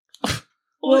drown."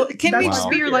 Well, can we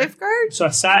just be your lifeguard? So I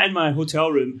sat in my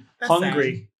hotel room,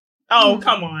 hungry. Oh,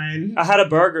 come on. I had a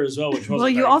burger as well, which wasn't Well,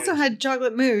 you also good. had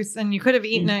chocolate mousse, and you could have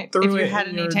eaten it if you had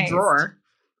any taste. Drawer.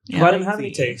 Yeah, I didn't have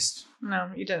any taste. No,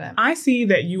 you didn't. I see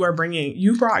that you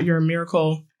brought your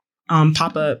miracle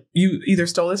pop-up. You either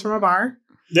stole this from a bar,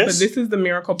 but this is the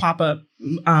miracle pop-up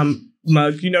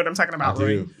mug. You know what I'm talking about,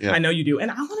 Roy? Yeah. I know you do.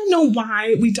 And I want to know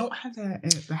why we don't have that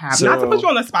at the house. So, not to put you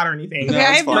on the spot or anything. Okay,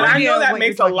 I have no but I idea know that what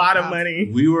makes you're a lot talking of about.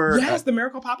 money. We were the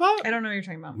miracle pop-up? I don't know what you're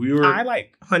talking about. I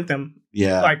hunt them.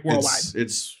 Yeah. Like worldwide.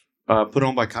 It's put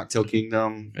on by Cocktail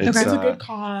Kingdom. It's a good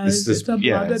cause. It's a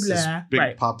blah, blah, blah.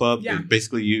 Big pop-up. Yeah.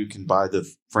 Basically, you can buy the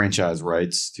franchise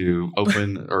rights to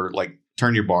open or like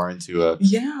turn your bar into a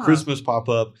Christmas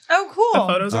pop-up. Oh, cool. The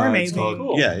photos are amazing.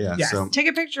 Cool. Yeah. Yes. So, take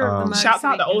a picture of the mug. Shouts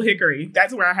out to Old Hickory.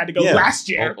 That's where I had to go last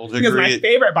year. Old because Hickory, my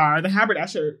favorite bar, the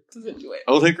Haberdasher, doesn't do it.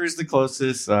 Old Hickory's the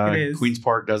closest. It is. Queens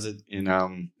Park does it in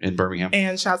Birmingham.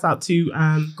 And shouts out to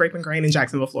Grape and Grain in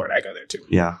Jacksonville, Florida. I go there too.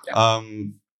 Yeah.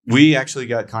 We actually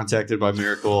got contacted by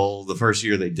Miracle the first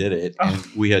year they did it. And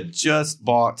we had just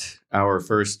bought our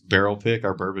first barrel pick,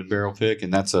 our bourbon barrel pick.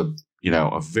 And that's a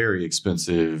very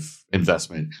expensive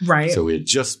investment. Right. So we had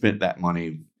just spent that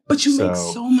money. But you make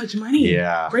so much money.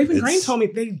 Yeah. Grape and Grain told me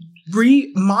they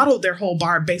remodeled their whole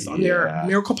bar based on their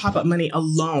miracle pop-up money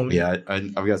alone. Yeah.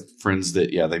 I've got friends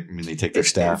that, they take their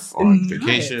staff on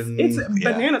vacation. It's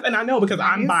bananas. And I know because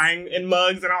I'm buying in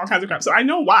mugs and all kinds of crap. So I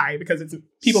know why, because it's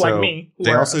people like me. Who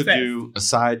they are also obsessed. do a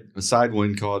side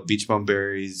one called Beach Bum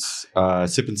Berries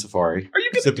Sippin' Safari. Are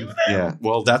you going to do that? Yeah.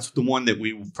 Well, that's the one that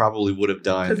we probably would have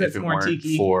done if it weren't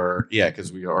tiki.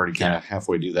 because we already kind of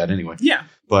halfway do that anyway. Yeah.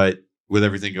 But with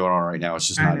everything going on right now, it's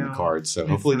just not in the cards. So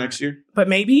hopefully next year. But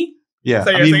maybe Yeah.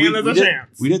 So you're saying there's a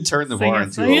chance. We did turn the bar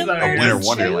into a winter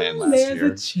wonderland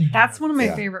last year. That's one of my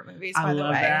favorite movies, by the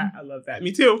way. I love that.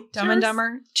 Me too. Dumb and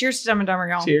Dumber. Cheers to Dumb and Dumber,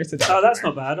 y'all. Cheers to Dumb and Dumber. Oh, that's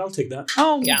not bad. I'll take that.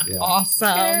 Oh, yeah. Awesome.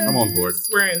 I'm on board.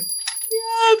 We're in.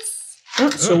 Yes.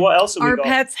 So what else have we Our got?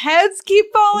 pets' heads keep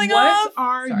falling off.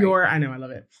 I know, I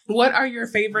love it. What are your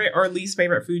favorite or least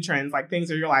favorite food trends? Like things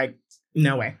that you're like,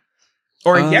 no way.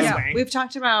 Or yes way. We've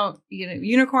talked about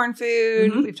unicorn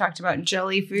food. We've talked about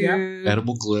jelly food.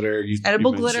 Edible glitter.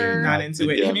 Edible glitter. Not into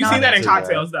it. Have you seen that in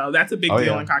cocktails though? That's a big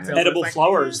deal in cocktails. Edible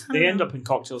flowers. They end up in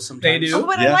cocktails sometimes. They do. Oh,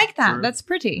 but I like that. That's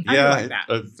pretty. Yeah, I like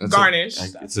that. Garnish.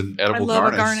 It's an edible garnish. I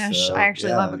love a garnish. I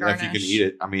actually love a garnish. If you can eat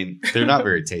it. I mean, they're not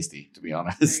very tasty, to be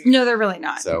honest. No, they're really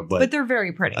not. But they're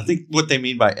very pretty. I think what they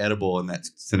mean by edible in that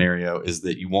scenario is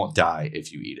that you won't die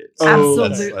if you eat it.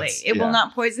 Absolutely. It will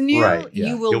not poison you. Right,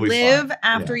 you will live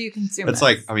after you consume it. It's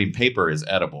like, I mean, paper is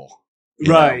edible.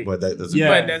 Right. But that doesn't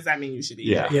But does that mean you should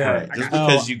eat it? Yeah. Right. Just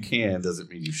because you can doesn't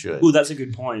mean you should. Oh, that's a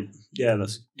good point. Yeah,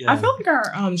 I feel like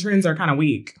our trends are kind of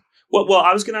weak. Well,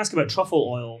 I was going to ask about truffle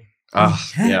oil.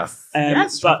 Yes,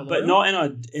 but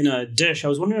not in a dish. I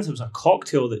was wondering if there was a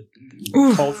cocktail that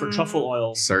called for truffle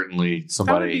oil. Certainly,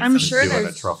 somebody I'm sure doing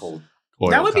there's a truffle oil.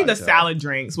 That would be cocktail. the salad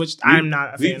drinks, which I'm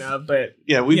not a fan of. But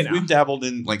we've dabbled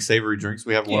in like savory drinks.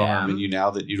 We have one on our menu now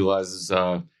that utilizes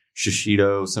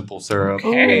shishito simple syrup.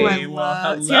 Okay,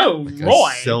 hello,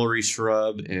 Roy. Celery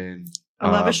shrub and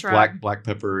I love a shrub. black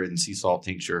pepper and sea salt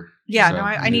tincture. Yeah, so,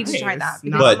 I need to try that.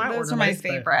 But those are my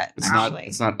favorite.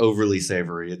 It's not overly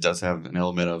savory. It does have an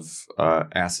element of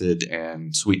acid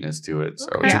and sweetness to it. So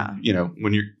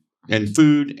when you're in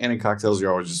food and in cocktails,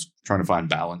 you're always just trying to find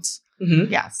balance.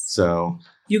 Mm-hmm. Yes. So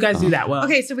you guys do that well.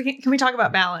 Okay, so can we talk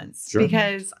about balance? Sure.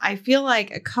 Because I feel like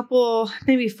a couple,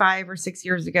 maybe 5 or 6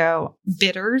 years ago,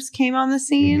 bitters came on the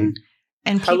scene,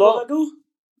 and people, how long ago?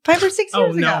 5 or 6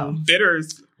 years ago. No,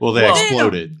 bitters. Well, they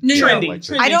exploded. No.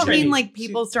 Trendy. I don't mean like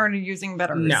people started using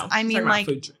bitters. No, I mean like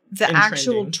the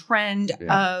actual trend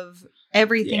of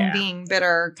everything being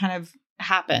bitter kind of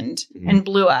happened and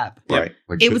blew up. Right.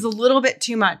 It was a little bit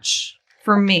too much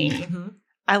for me. Mm-hmm.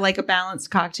 I like a balanced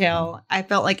cocktail. I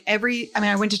felt like I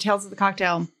went to Tales of the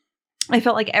Cocktail. I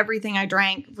felt like everything I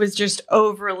drank was just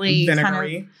overly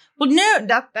vinegary. Kind of, well,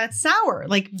 no, that's sour,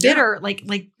 like bitter, like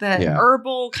the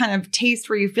herbal kind of taste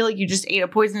where you feel like you just ate a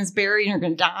poisonous berry and you're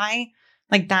going to die.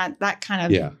 Like that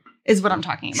kind of is what I'm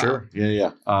talking about. Sure.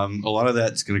 Yeah. A lot of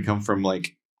that's going to come from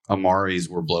like Amaris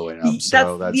were blowing up.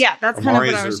 So that's kind of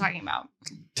what I was talking about.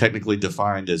 Technically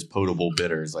defined as potable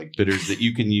bitters, like bitters that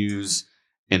you can use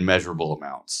in measurable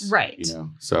amounts. Right.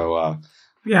 So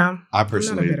I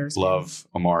personally love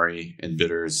Amari and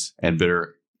bitters and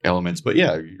bitter elements, but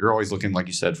you're always looking, like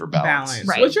you said, for balance.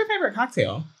 Right. What's your favorite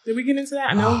cocktail? Did we get into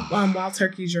that? I know Wild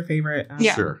Turkey's your favorite.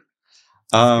 Sure.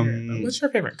 What's your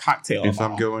favorite cocktail? If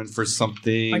I'm going for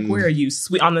something, like, where are you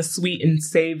on the sweet and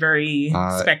savory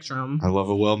spectrum? I love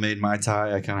a well-made Mai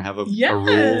Tai. I kind of have a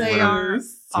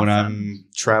rule when I'm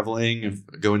traveling,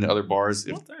 going to other bars.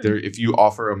 If you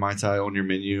offer a Mai Tai on your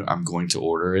menu, I'm going to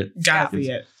order it. Gotta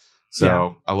see it.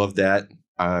 So I love that.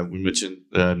 We mentioned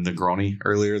Negroni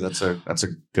earlier. That's a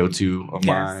go-to of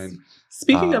mine.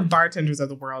 Speaking of bartenders of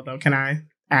the world, though, can I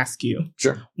ask you?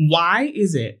 Sure. Why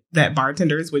is it that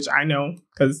bartenders, which I know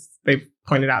because they've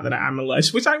pointed out that I'm a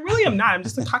lush, which I really am not. I'm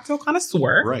just a cocktail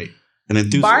connoisseur. Right. An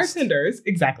enthusiast. Bartenders,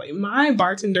 exactly. My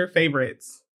bartender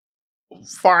favorites,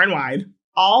 far and wide,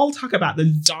 all talk about the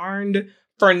darned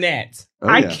Fernet.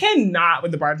 I cannot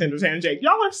with the bartender's handshake.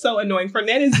 Y'all are so annoying.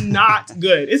 Fernet is not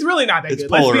good. It's really not that good.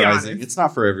 It's polarizing. Let's be honest. It's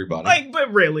not for everybody.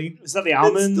 But really. Is that the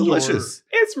almond? It's delicious.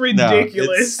 It's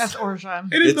ridiculous. That's orgeat.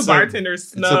 It is the bartender's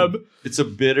snub. It's a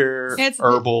bitter,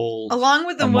 herbal. Along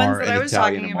with the ones that I was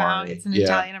talking about, it's an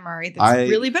Italian Amari that's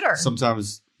really bitter.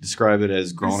 Sometimes describe it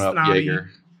as grown-up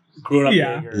Jaeger. Grown-up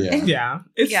Jaeger. Yeah.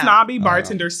 It's snobby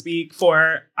bartender speak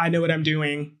for I know what I'm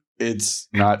doing. It's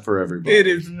not for everybody. It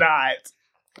is not.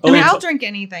 I'll drink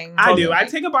anything. I do. I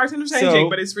take a bartender's handshake,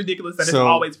 but it's ridiculous that it's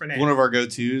always for one of our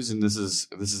go-tos, and this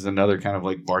is another kind of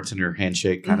like bartender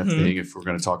handshake kind of thing. If we're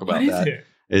going to talk about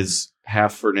is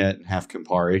half Fernet and half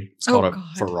Campari. It's called a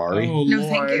Ferrari. Oh, no,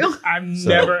 Lord. thank you. I've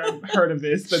never heard of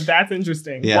this, but that's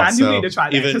interesting. Yeah, I do need to try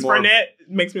that because Fernet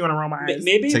makes me want to roll my eyes.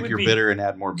 Maybe take your bitter and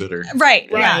add more bitter. Right.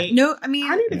 Yeah. No, I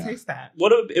mean, I need to taste that.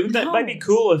 That might be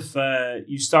cool if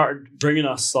you started bringing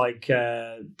us like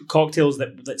cocktails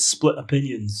that split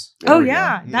opinions. That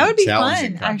would be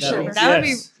fun. Actually, that would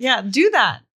be do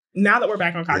that. Now that we're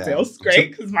back on cocktails,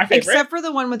 great, because my favorite. Except for the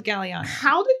one with Galliano.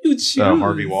 How did you choose?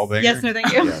 Harvey Wallbanger? Yes, no,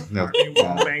 thank you. Harvey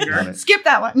Wallbanger. Skip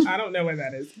that one. I don't know what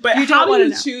that is. But how do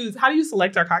you choose? How do you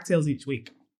select our cocktails each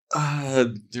week?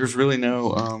 There's really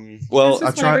no.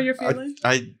 I try. You're feeling?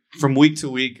 I from week to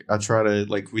week, I try to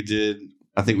like we did.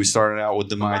 I think we started out with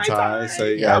the Mai Tai.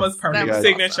 So that was perfect. That was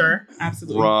signature. Awesome.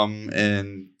 Absolutely. Rum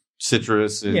and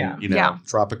citrus and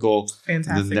tropical.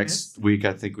 Fantastic. The next week,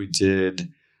 I think we did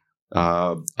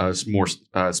more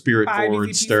spirit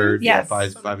forward stirred. Yes.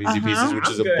 Five easy pieces, which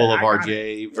is a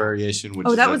Boulevardier variation, which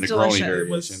is a Negroni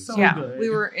variation. So good. We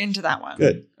were into that one.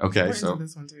 Good. Okay, we're into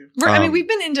this one too. We've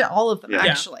been into all of them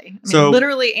actually.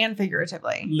 Literally and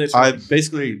figuratively. I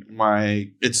basically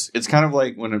it's kind of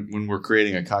like when we're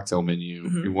creating a cocktail menu,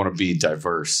 you want to be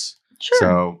diverse. Sure.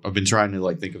 So I've been trying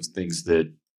to think of things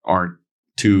that aren't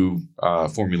too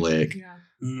formulaic,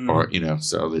 or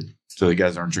so the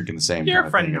guys aren't drinking the same. You're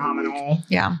kind of phenomenal. Thing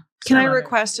yeah. Can I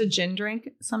request a gin drink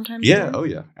sometime? Yeah. soon? Oh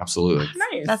yeah. Absolutely.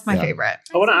 Nice. That's my favorite.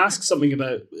 I want to ask something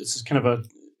about this. Is kind of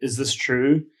is this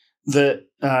true that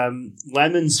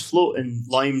lemons float and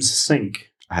limes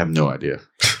sink? I have no idea.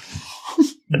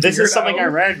 This is something I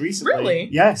read recently. Really?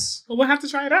 Yes. Well, we'll have to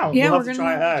try it out. Yeah, we'll have to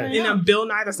try it out. In a Bill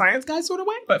Nye the Science Guy sort of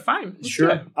way, but fine.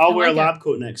 Sure. I'll wear a lab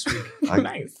coat next week.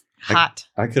 Nice. Hot.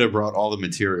 I could have brought all the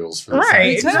materials for this.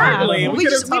 Right, exactly. We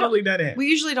could have totally done it. We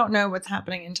usually don't know what's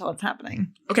happening until it's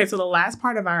happening. Okay, so the last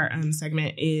part of our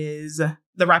segment is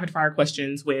the rapid fire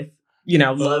questions with,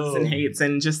 loves and hates.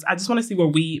 And I just want to see where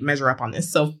we measure up on this.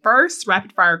 So first,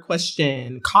 rapid fire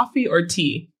question, coffee or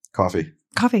tea? Coffee.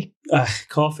 Coffee.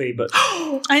 Coffee, but...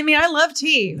 I mean, I love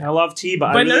tea. I love tea,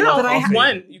 but I really love coffee.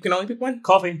 One. You can only pick one?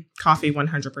 Coffee. Coffee,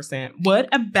 100%. What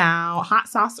about hot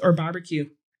sauce or barbecue?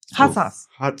 Hot sauce.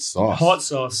 Hot sauce. Hot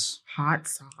sauce. Hot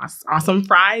sauce. Awesome.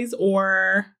 Fries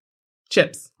or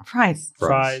chips? Fries.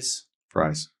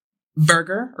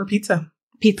 Burger or pizza?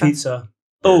 Pizza.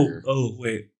 Oh,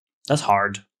 wait. That's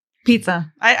hard.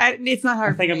 Pizza. It's not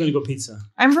hard. I think I'm going to go pizza.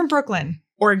 I'm from Brooklyn.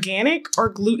 Organic or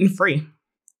gluten-free?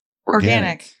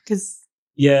 Organic. Because...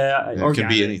 Yeah. It could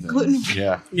be anything. Gluten-free.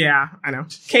 Yeah. Yeah, I know.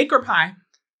 Cake or pie?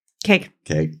 Cake.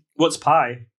 What's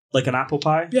pie? Like an apple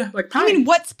pie? Yeah, like pie. I mean,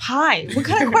 what's pie? What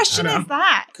kind of question is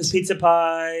that? Because pizza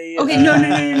pie. Okay, no.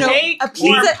 Cake A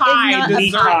pizza pie, is not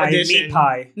meat pie. Meat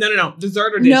pie. No.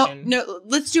 Dessert edition. No.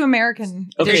 Let's do American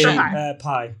Okay, edition.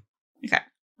 pie. Okay,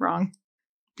 wrong.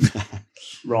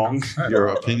 Wrong. Your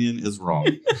opinion is wrong.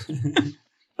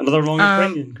 Another wrong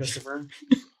opinion, Christopher.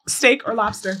 Steak or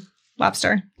lobster?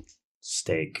 Lobster.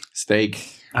 Steak.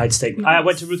 I had steak. Nice. I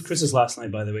went to Ruth Chris's last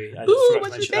night, by the way. Ooh,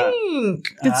 what'd you think?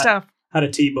 Good stuff. Had a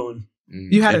T-bone.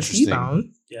 You had a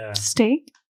T-bone? Yeah.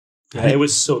 Steak? Yeah, it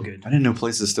was so good. I didn't know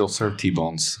places still serve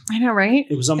T-bones. I know, right?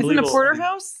 It was unbelievable. Isn't a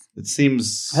porterhouse? It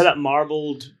seems... I had that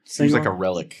marbled thing. Seems like a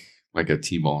relic. Like a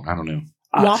T-bone. I don't know.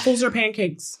 Waffles or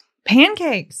pancakes?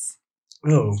 Pancakes.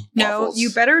 Oh. No, Waffles.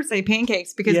 you better say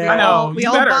pancakes because Yeah. we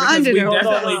all bonded we over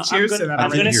definitely that. cheers to that. I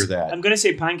didn't hear that. I'm going to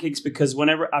say pancakes because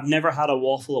I've never had a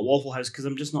waffle at Waffle House because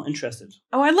I'm just not interested.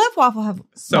 Oh, I love waffles,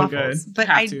 so waffles, good. but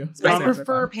Have I to.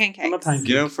 prefer pancakes. I'm a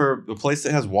pancake. For a place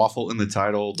that has waffle in the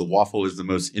title, the waffle is the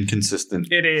most inconsistent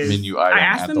menu item. I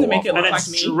asked them to make it and look it's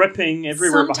like me. dripping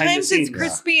everywhere behind the Sometimes scenes. it's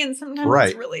crispy and sometimes Right.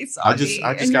 it's really soggy.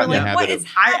 I just and got in the you're like, habit what of- is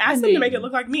I asked them to happening? make it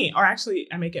look like me. Or actually,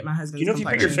 I make it my husband's Do you know if you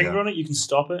put your complexion. finger on it, you can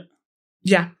stop it?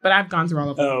 Yeah, but I've gone through all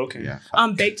of them. Oh, okay. Yeah.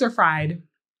 Baked or fried?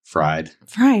 Fried.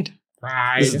 Fried.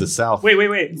 This is the South. Wait.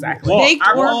 Exactly. What? Baked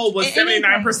Our or poll was anything.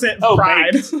 79%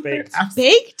 fried. Baked.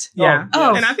 Baked? Yeah.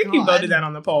 Oh, and I think you God. voted that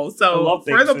on the poll. I So love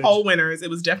for baked the food. poll winners, it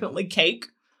was definitely cake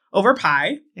over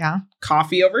pie, Yeah.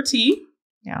 coffee over tea,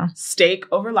 Yeah. steak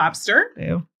over lobster,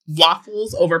 Boo.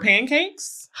 waffles over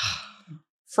pancakes,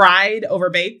 fried over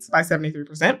baked by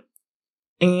 73%,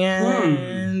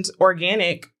 and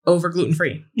organic over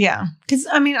gluten-free. Yeah. Because,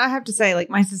 I mean, I have to say, like,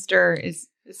 my sister is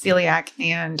celiac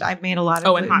and I've made a lot of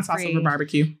Oh, and hot sauce gluten-free- over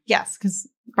barbecue. Yes, because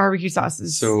barbecue sauce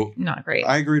is So, not great.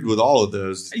 I agreed with all of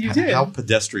those. You did. How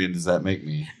pedestrian does that make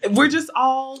me? We're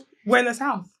in the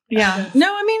South. yeah.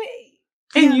 No, I mean...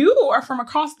 And yeah. you are from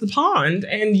across the pond,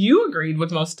 and you agreed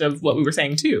with most of what we were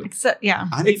saying, too. Except, yeah.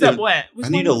 I need, Except what? Which I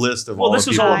need one? a list of Well, all this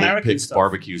the was people all that American picked stuff.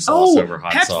 barbecue sauce over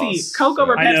hot Pepsi. sauce. Coke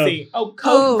over I know. Pepsi. Oh, Coke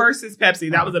Oh. versus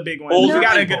Pepsi. That was a big one. Older We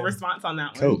got a people. good response on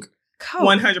that one. Coke. Coke.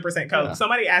 100% Coke. Yeah.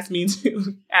 Somebody asked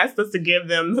us to give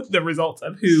them the results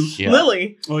of who. Yeah.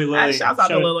 Lily. Oh, Lily. Shouts out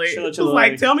to Lily. Shout out Who's to Lily.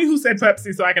 like, tell me who said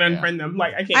Pepsi so I can Yeah. unfriend them.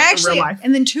 Like, I can't I in actually, real life.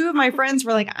 and then two of my friends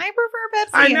were like, I prefer Pepsi.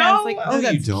 I And I was know. like, Oh, you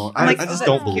that's- don't. I'm I like, just oh,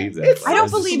 don't that's- believe that. it's- I don't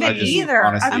believe it either.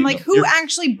 honestly I'm like, don't. who You're-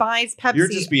 actually buys Pepsi? You're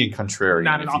just being contrarian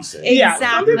Not at if all. you say. Yeah, some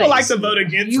Exactly. people like to vote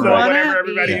against You whatever wanna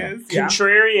everybody be- is. Yeah.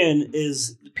 Contrarian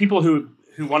is people who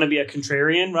want to be a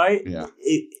contrarian, right? Yeah.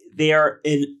 They are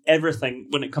in everything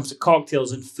when it comes to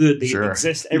cocktails and food. They Sure.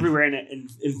 exist everywhere, and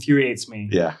it infuriates me.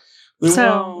 Yeah.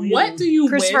 So, what do you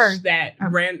wish that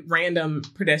random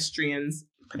pedestrians,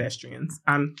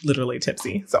 I'm literally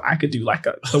tipsy, so I could do like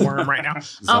the worm right now.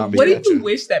 What do you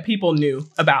wish that people knew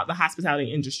about the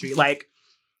hospitality industry? Like,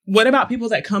 what about people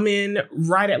that come in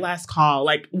right at last call?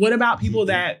 Like, what about people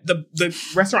that the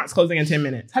restaurant's closing in 10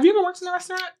 minutes? Have you ever worked in a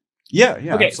restaurant? Yeah.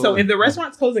 Okay, absolutely. so if the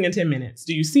restaurant's closing in 10 minutes,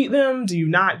 do you seat them? Do you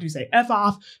not? Do you say F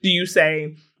off? Do you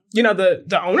say,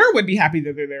 the owner would be happy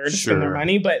that they're there to spend their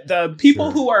money, but the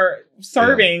people who are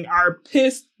serving are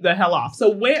pissed the hell off. So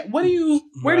where do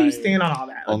you stand on all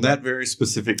that? On that very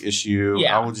specific issue,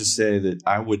 I will just say that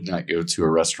I would not go to a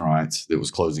restaurant that was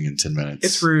closing in 10 minutes.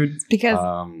 It's rude.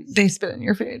 Because they spit in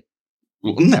your food.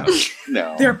 Well,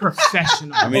 no. They're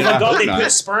professional. I mean, they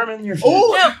put sperm in your food.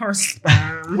 Oh, her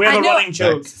sperm. We have a running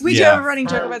joke. We do have a running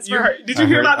joke about sperm. Did you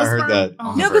hear about the sperm? I heard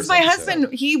that. No, because my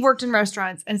husband, he worked in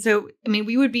restaurants. And so,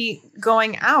 we would be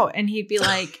going out and he'd be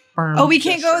like, oh, we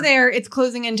can't go there. It's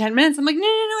closing in 10 minutes. I'm like,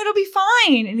 no, it'll be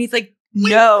fine. And he's like,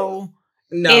 no,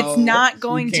 it's not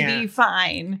going to be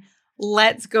fine.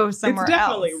 Let's go somewhere else. It's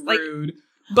definitely rude.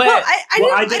 But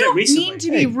I don't mean to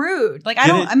be rude. Like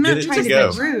I'm not trying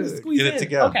to be rude. Get it to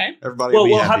go. Okay. Everybody will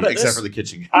be happy except for the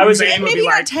kitchen. I was saying maybe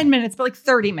not 10 minutes, but like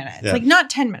 30 minutes. Yeah. Like not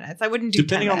 10 minutes. I wouldn't do.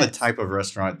 Depending on the type of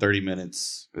restaurant, 30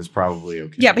 minutes is probably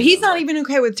okay. Yeah, but he's not even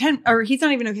okay with 10, or he's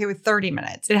not even okay with 30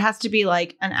 minutes. It has to be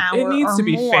like an hour. It needs to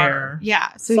be more. fair.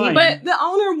 Yeah. So but the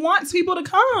owner wants people to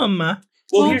come.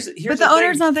 Well, here's but the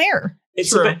owner's not there.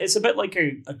 It's a bit like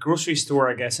a grocery store,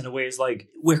 I guess, in a way. It's like,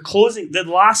 we're closing. The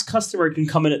last customer can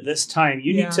come in at this time.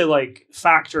 You need to like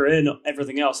factor in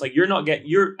everything else. Like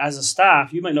you're as a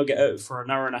staff, you might not get out for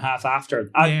an hour and a half after.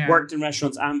 I've worked in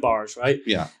restaurants and bars, right?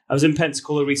 Yeah. I was in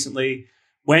Pensacola recently,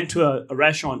 went to a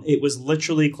restaurant. It was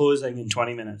literally closing in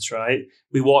 20 minutes, right?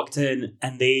 We walked in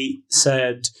and they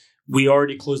said, we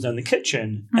already closed down the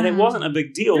kitchen. And it wasn't a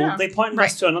big deal. Yeah. They pointed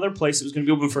us to another place that was going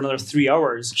to be open for another 3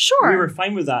 hours. Sure. We were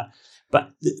fine with that.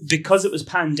 But because it was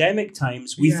pandemic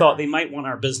times, we thought they might want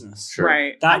our business. Sure.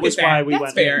 Right. That was why we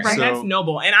went there. Right. That's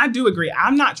noble. And I do agree.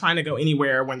 I'm not trying to go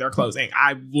anywhere when they're closing.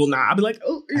 I will not. I'll be like,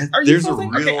 oh, are you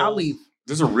closing? Okay, I'll leave.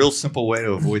 There's a real simple way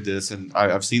to avoid this. And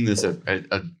I've seen this at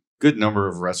a good number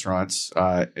of restaurants.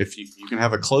 If you can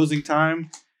have a closing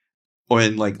time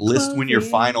and like list when your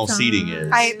final seating is.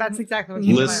 That's exactly what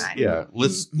you list. Yeah.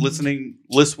 List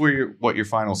what your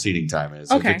final seating time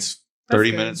is. Okay. If it's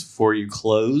 30 minutes before you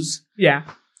close. Yeah.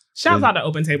 Shouts out to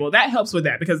Open Table. That helps with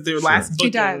that because their last booking.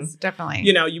 It does, definitely.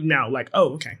 Like,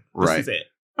 oh, okay. This is it.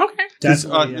 Okay.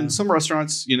 In some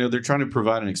restaurants, they're trying to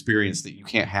provide an experience that you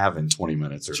can't have in 20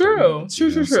 minutes or True.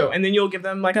 And then you'll give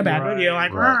them like a bad review,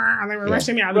 like, they were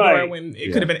rushing me out the door when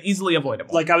it could have been easily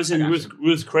avoidable. Like I was in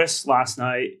Ruth Chris last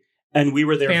night and we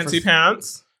were there Fancy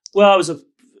pants. Well, it was a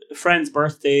friend's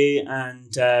birthday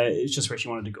and it was just where she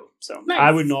wanted to go. So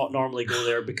I would not normally go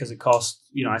there because it cost,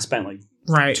 I spent like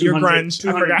you're grunge.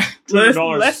 I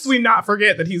forgot. Lest we not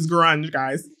forget that he's grunge,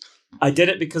 guys. I did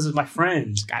it because of my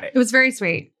friend. Got it. It was very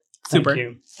sweet. Super. Thank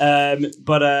you.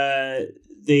 But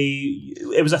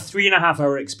it was a 3.5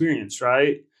 hour experience,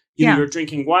 right? You're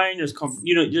drinking wine.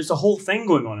 There's a whole thing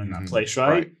going on in that place,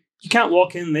 right? You can't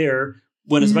walk in there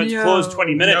when it's about to close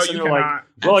 20 minutes and they're like,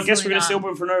 well, I guess we're going to stay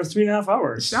open for another 3.5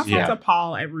 hours. Shout out to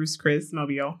Paul at Ruth's Chris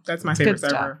Mobile. That's my favorite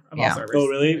server of all servers. Oh,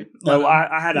 really? No,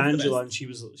 I had Angela and she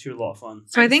was a lot of fun.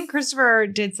 So I think Christopher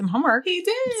did some homework. He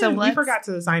did. So we forgot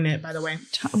to sign it, by the way.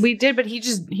 We did, but he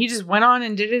just went on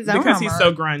and did his own because homework. He's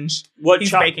so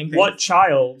grunge. What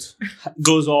child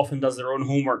goes off and does their own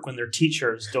homework when their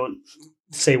teachers don't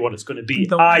say what it's going to be?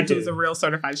 I do. He's a real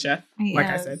certified chef, like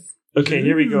I said. Okay,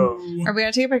 here we go. Are we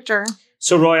going to take a picture?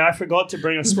 So, Roy, I forgot to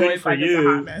bring a spoon for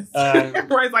you.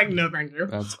 Roy's like, no, thank you.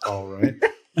 That's all right.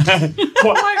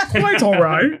 Quite all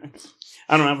right.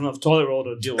 I don't have enough toilet roll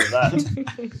to deal with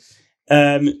that.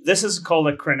 This is called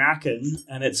a Cranachan,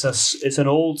 and it's an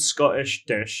old Scottish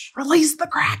dish. Release the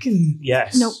Kraken.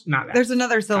 Yes. Nope. Not that. There's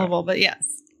another syllable, but yes.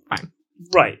 Fine.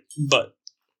 Right, but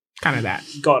kind of that.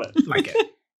 Got it. Like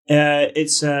it.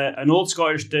 It's an old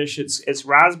Scottish dish. It's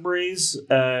raspberries,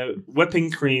 whipping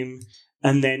cream,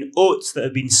 and then oats that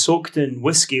have been soaked in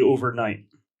whiskey overnight.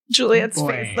 Juliet's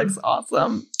face looks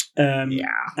awesome.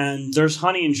 And there's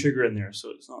honey and sugar in there, so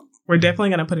it's not. We're definitely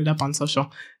going to put it up on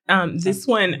social. This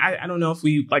one, I don't know if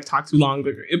we talked too long,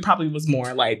 but it probably was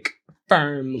more like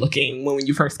firm looking when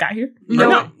you first got here.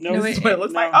 No, this is what it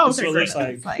looks like. Oh, okay,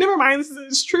 great. Never mind. This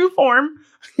is true form.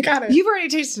 Got it. You've already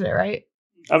tasted it, right?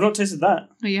 I've not tasted that.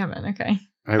 Oh, you haven't? Okay.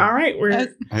 All right,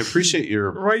 I appreciate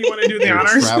your. Roy, you want to do the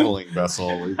honors? Traveling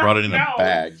vessel. We brought it in a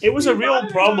bag. It was a real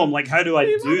problem. Like, how do I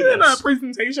do this? In a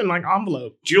presentation, like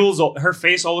envelope. Jules, her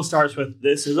face always starts with,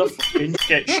 "This is a fucking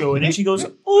shit show," and then she goes,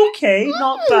 "Okay,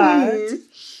 not bad."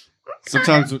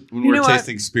 Sometimes when we're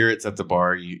tasting spirits at the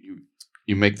bar,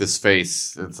 you make this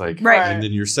face. It's like, and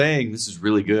then you're saying this is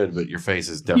really good, but your face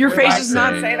is definitely. Your face does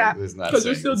not say that because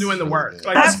you're still doing the work.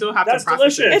 Like, you still have to process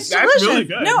delicious. it. It's that's delicious. Really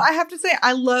good. No, I have to say,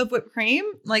 I love whiped cream.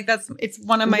 Like it's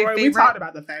one of my favorite. We talked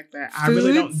about the fact that I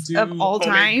really don't do of all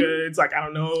time goods. Like I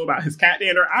don't know about his cat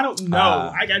dander. I don't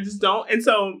know. I just don't. And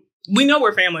so we know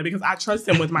we're family because I trust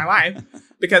him with my life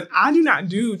because I do not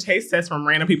do taste tests from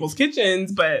random people's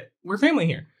kitchens, but we're family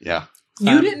here. Yeah.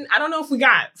 You didn't. I don't know if we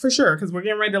got for sure because we're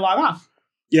getting ready to log off.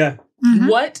 Yeah. Mm-hmm.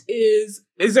 What is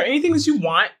there anything that you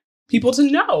want people to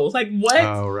know? Like,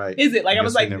 what is it? Like, I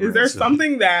was like, is there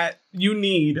something that you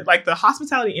need? Like, the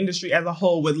hospitality industry as a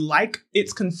whole would like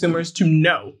its consumers to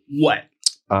know what?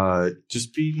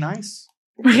 Just be nice.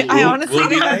 I honestly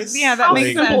do. Nice. Yeah, that makes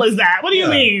sense. How simple is that? What do you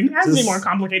mean? It has to be more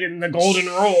complicated than the golden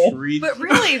rule. But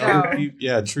really,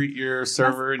 though. Treat your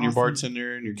server and your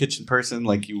bartender and your kitchen person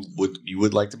like you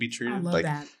would like to be treated. I love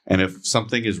that. And if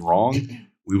something is wrong,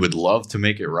 we would love to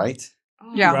make it right.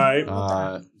 Yeah.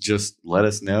 Right. Just let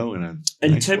us know and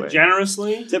nice tip way.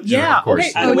 Generously. Tip generous, of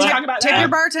course. Okay. We talk about tip your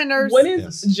bartenders. What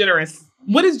is generous?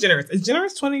 What is generous? Is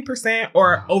generous 20%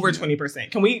 or over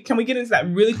 20%? Can we get into that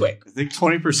really quick? I think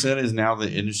 20% is now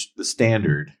the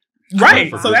standard.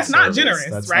 Right. So that's not generous,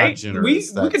 that's right? Not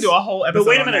generous. We could do a whole episode. But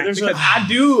wait a minute. I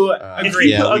do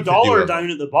agree. If you put $1 down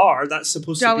at the bar, that's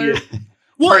supposed to be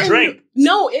per drink.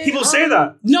 No, people say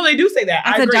that. No, they do say that.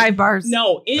 At the dive bars.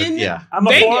 No, in I'm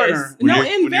a foreigner. No,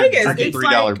 in Vegas, it's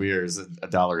 $3 beers.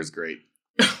 $1 is great.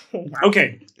 Wow.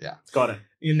 Okay. Yeah. Got it.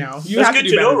 You know, you have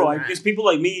to know, Roy, because people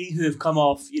like me who have come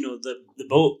off, the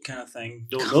boat kind of thing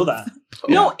don't know that.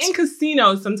 No, in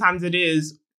casinos, sometimes it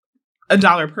is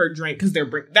 $1 per drink because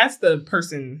that's the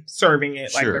person serving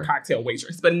it, like the cocktail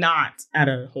waitress, but not at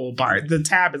a whole bar. The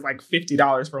tab is like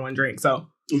 $50 for one drink. So,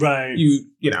 right. You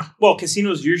know. Well,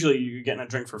 casinos, usually you're getting a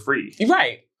drink for free.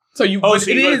 Right. So it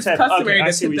is customary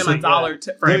to tip them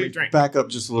 $1 for every drink. Back up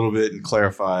just a little bit and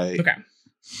clarify. Okay.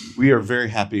 We are very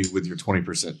happy with your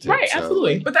 20% tip. Right,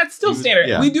 absolutely. But that's still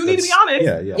standard. We do need to be honest.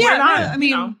 Yeah. We're not, I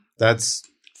mean, that's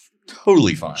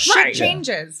totally fine. Shit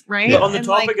changes, right? But on the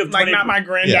topic of not my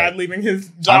granddad leaving his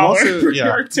dollar for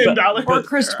 $10 or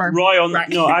Christopher. Roy,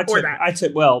 I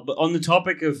tip well. But on the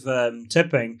topic of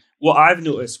tipping, what I've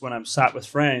noticed when I'm sat with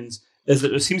friends is that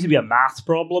there seems to be a math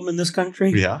problem in this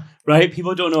country. Yeah. Right?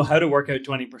 People don't know how to work out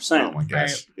 20%. Oh my gosh.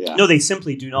 Right. Yeah. No, they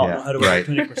simply do not know how to work out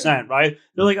 20%, right?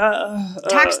 They're like,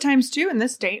 tax times 2 in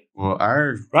this state. Well,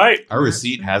 our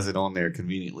receipt has it on there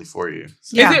conveniently for you.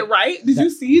 So. Is it right? Did you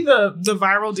see the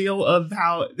viral deal of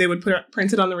how they would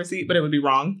print it on the receipt, but it would be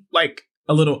wrong? Like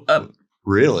a little up.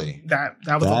 Really? That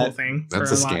was the whole thing. That's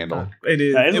a scandal. It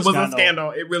is. It was a scandal.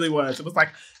 It really was. It was like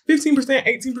 15%,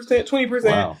 18%, 20%.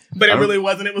 Wow. But it really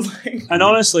wasn't. It was like... And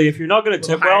honestly, if you're not going to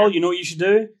tip well, you know what you should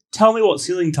do? Tell me what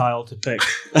ceiling tile to pick.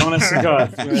 Honest to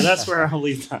God. That's where I'll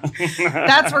leave that.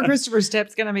 That's where Christopher's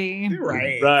tip's going to be.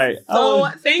 Right. So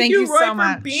thank you, Roy, so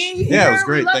much for being here. Yeah, it was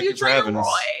great. Thank you for having us.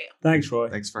 Thanks, Roy.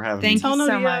 Thanks for having us. Tell you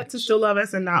so much to still love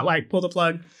us and not pull the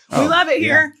plug. Oh, we love it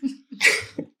here.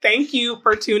 Thank you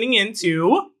for tuning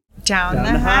into Down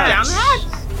the Hatch.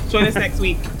 Join us next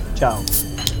week. Ciao.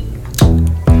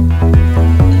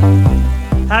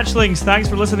 Hatchlings, thanks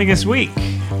for listening this week.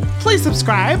 Please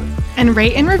subscribe and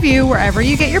rate and review wherever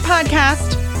you get your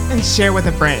podcast and share with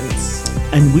a friend.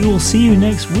 And we will see you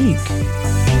next week.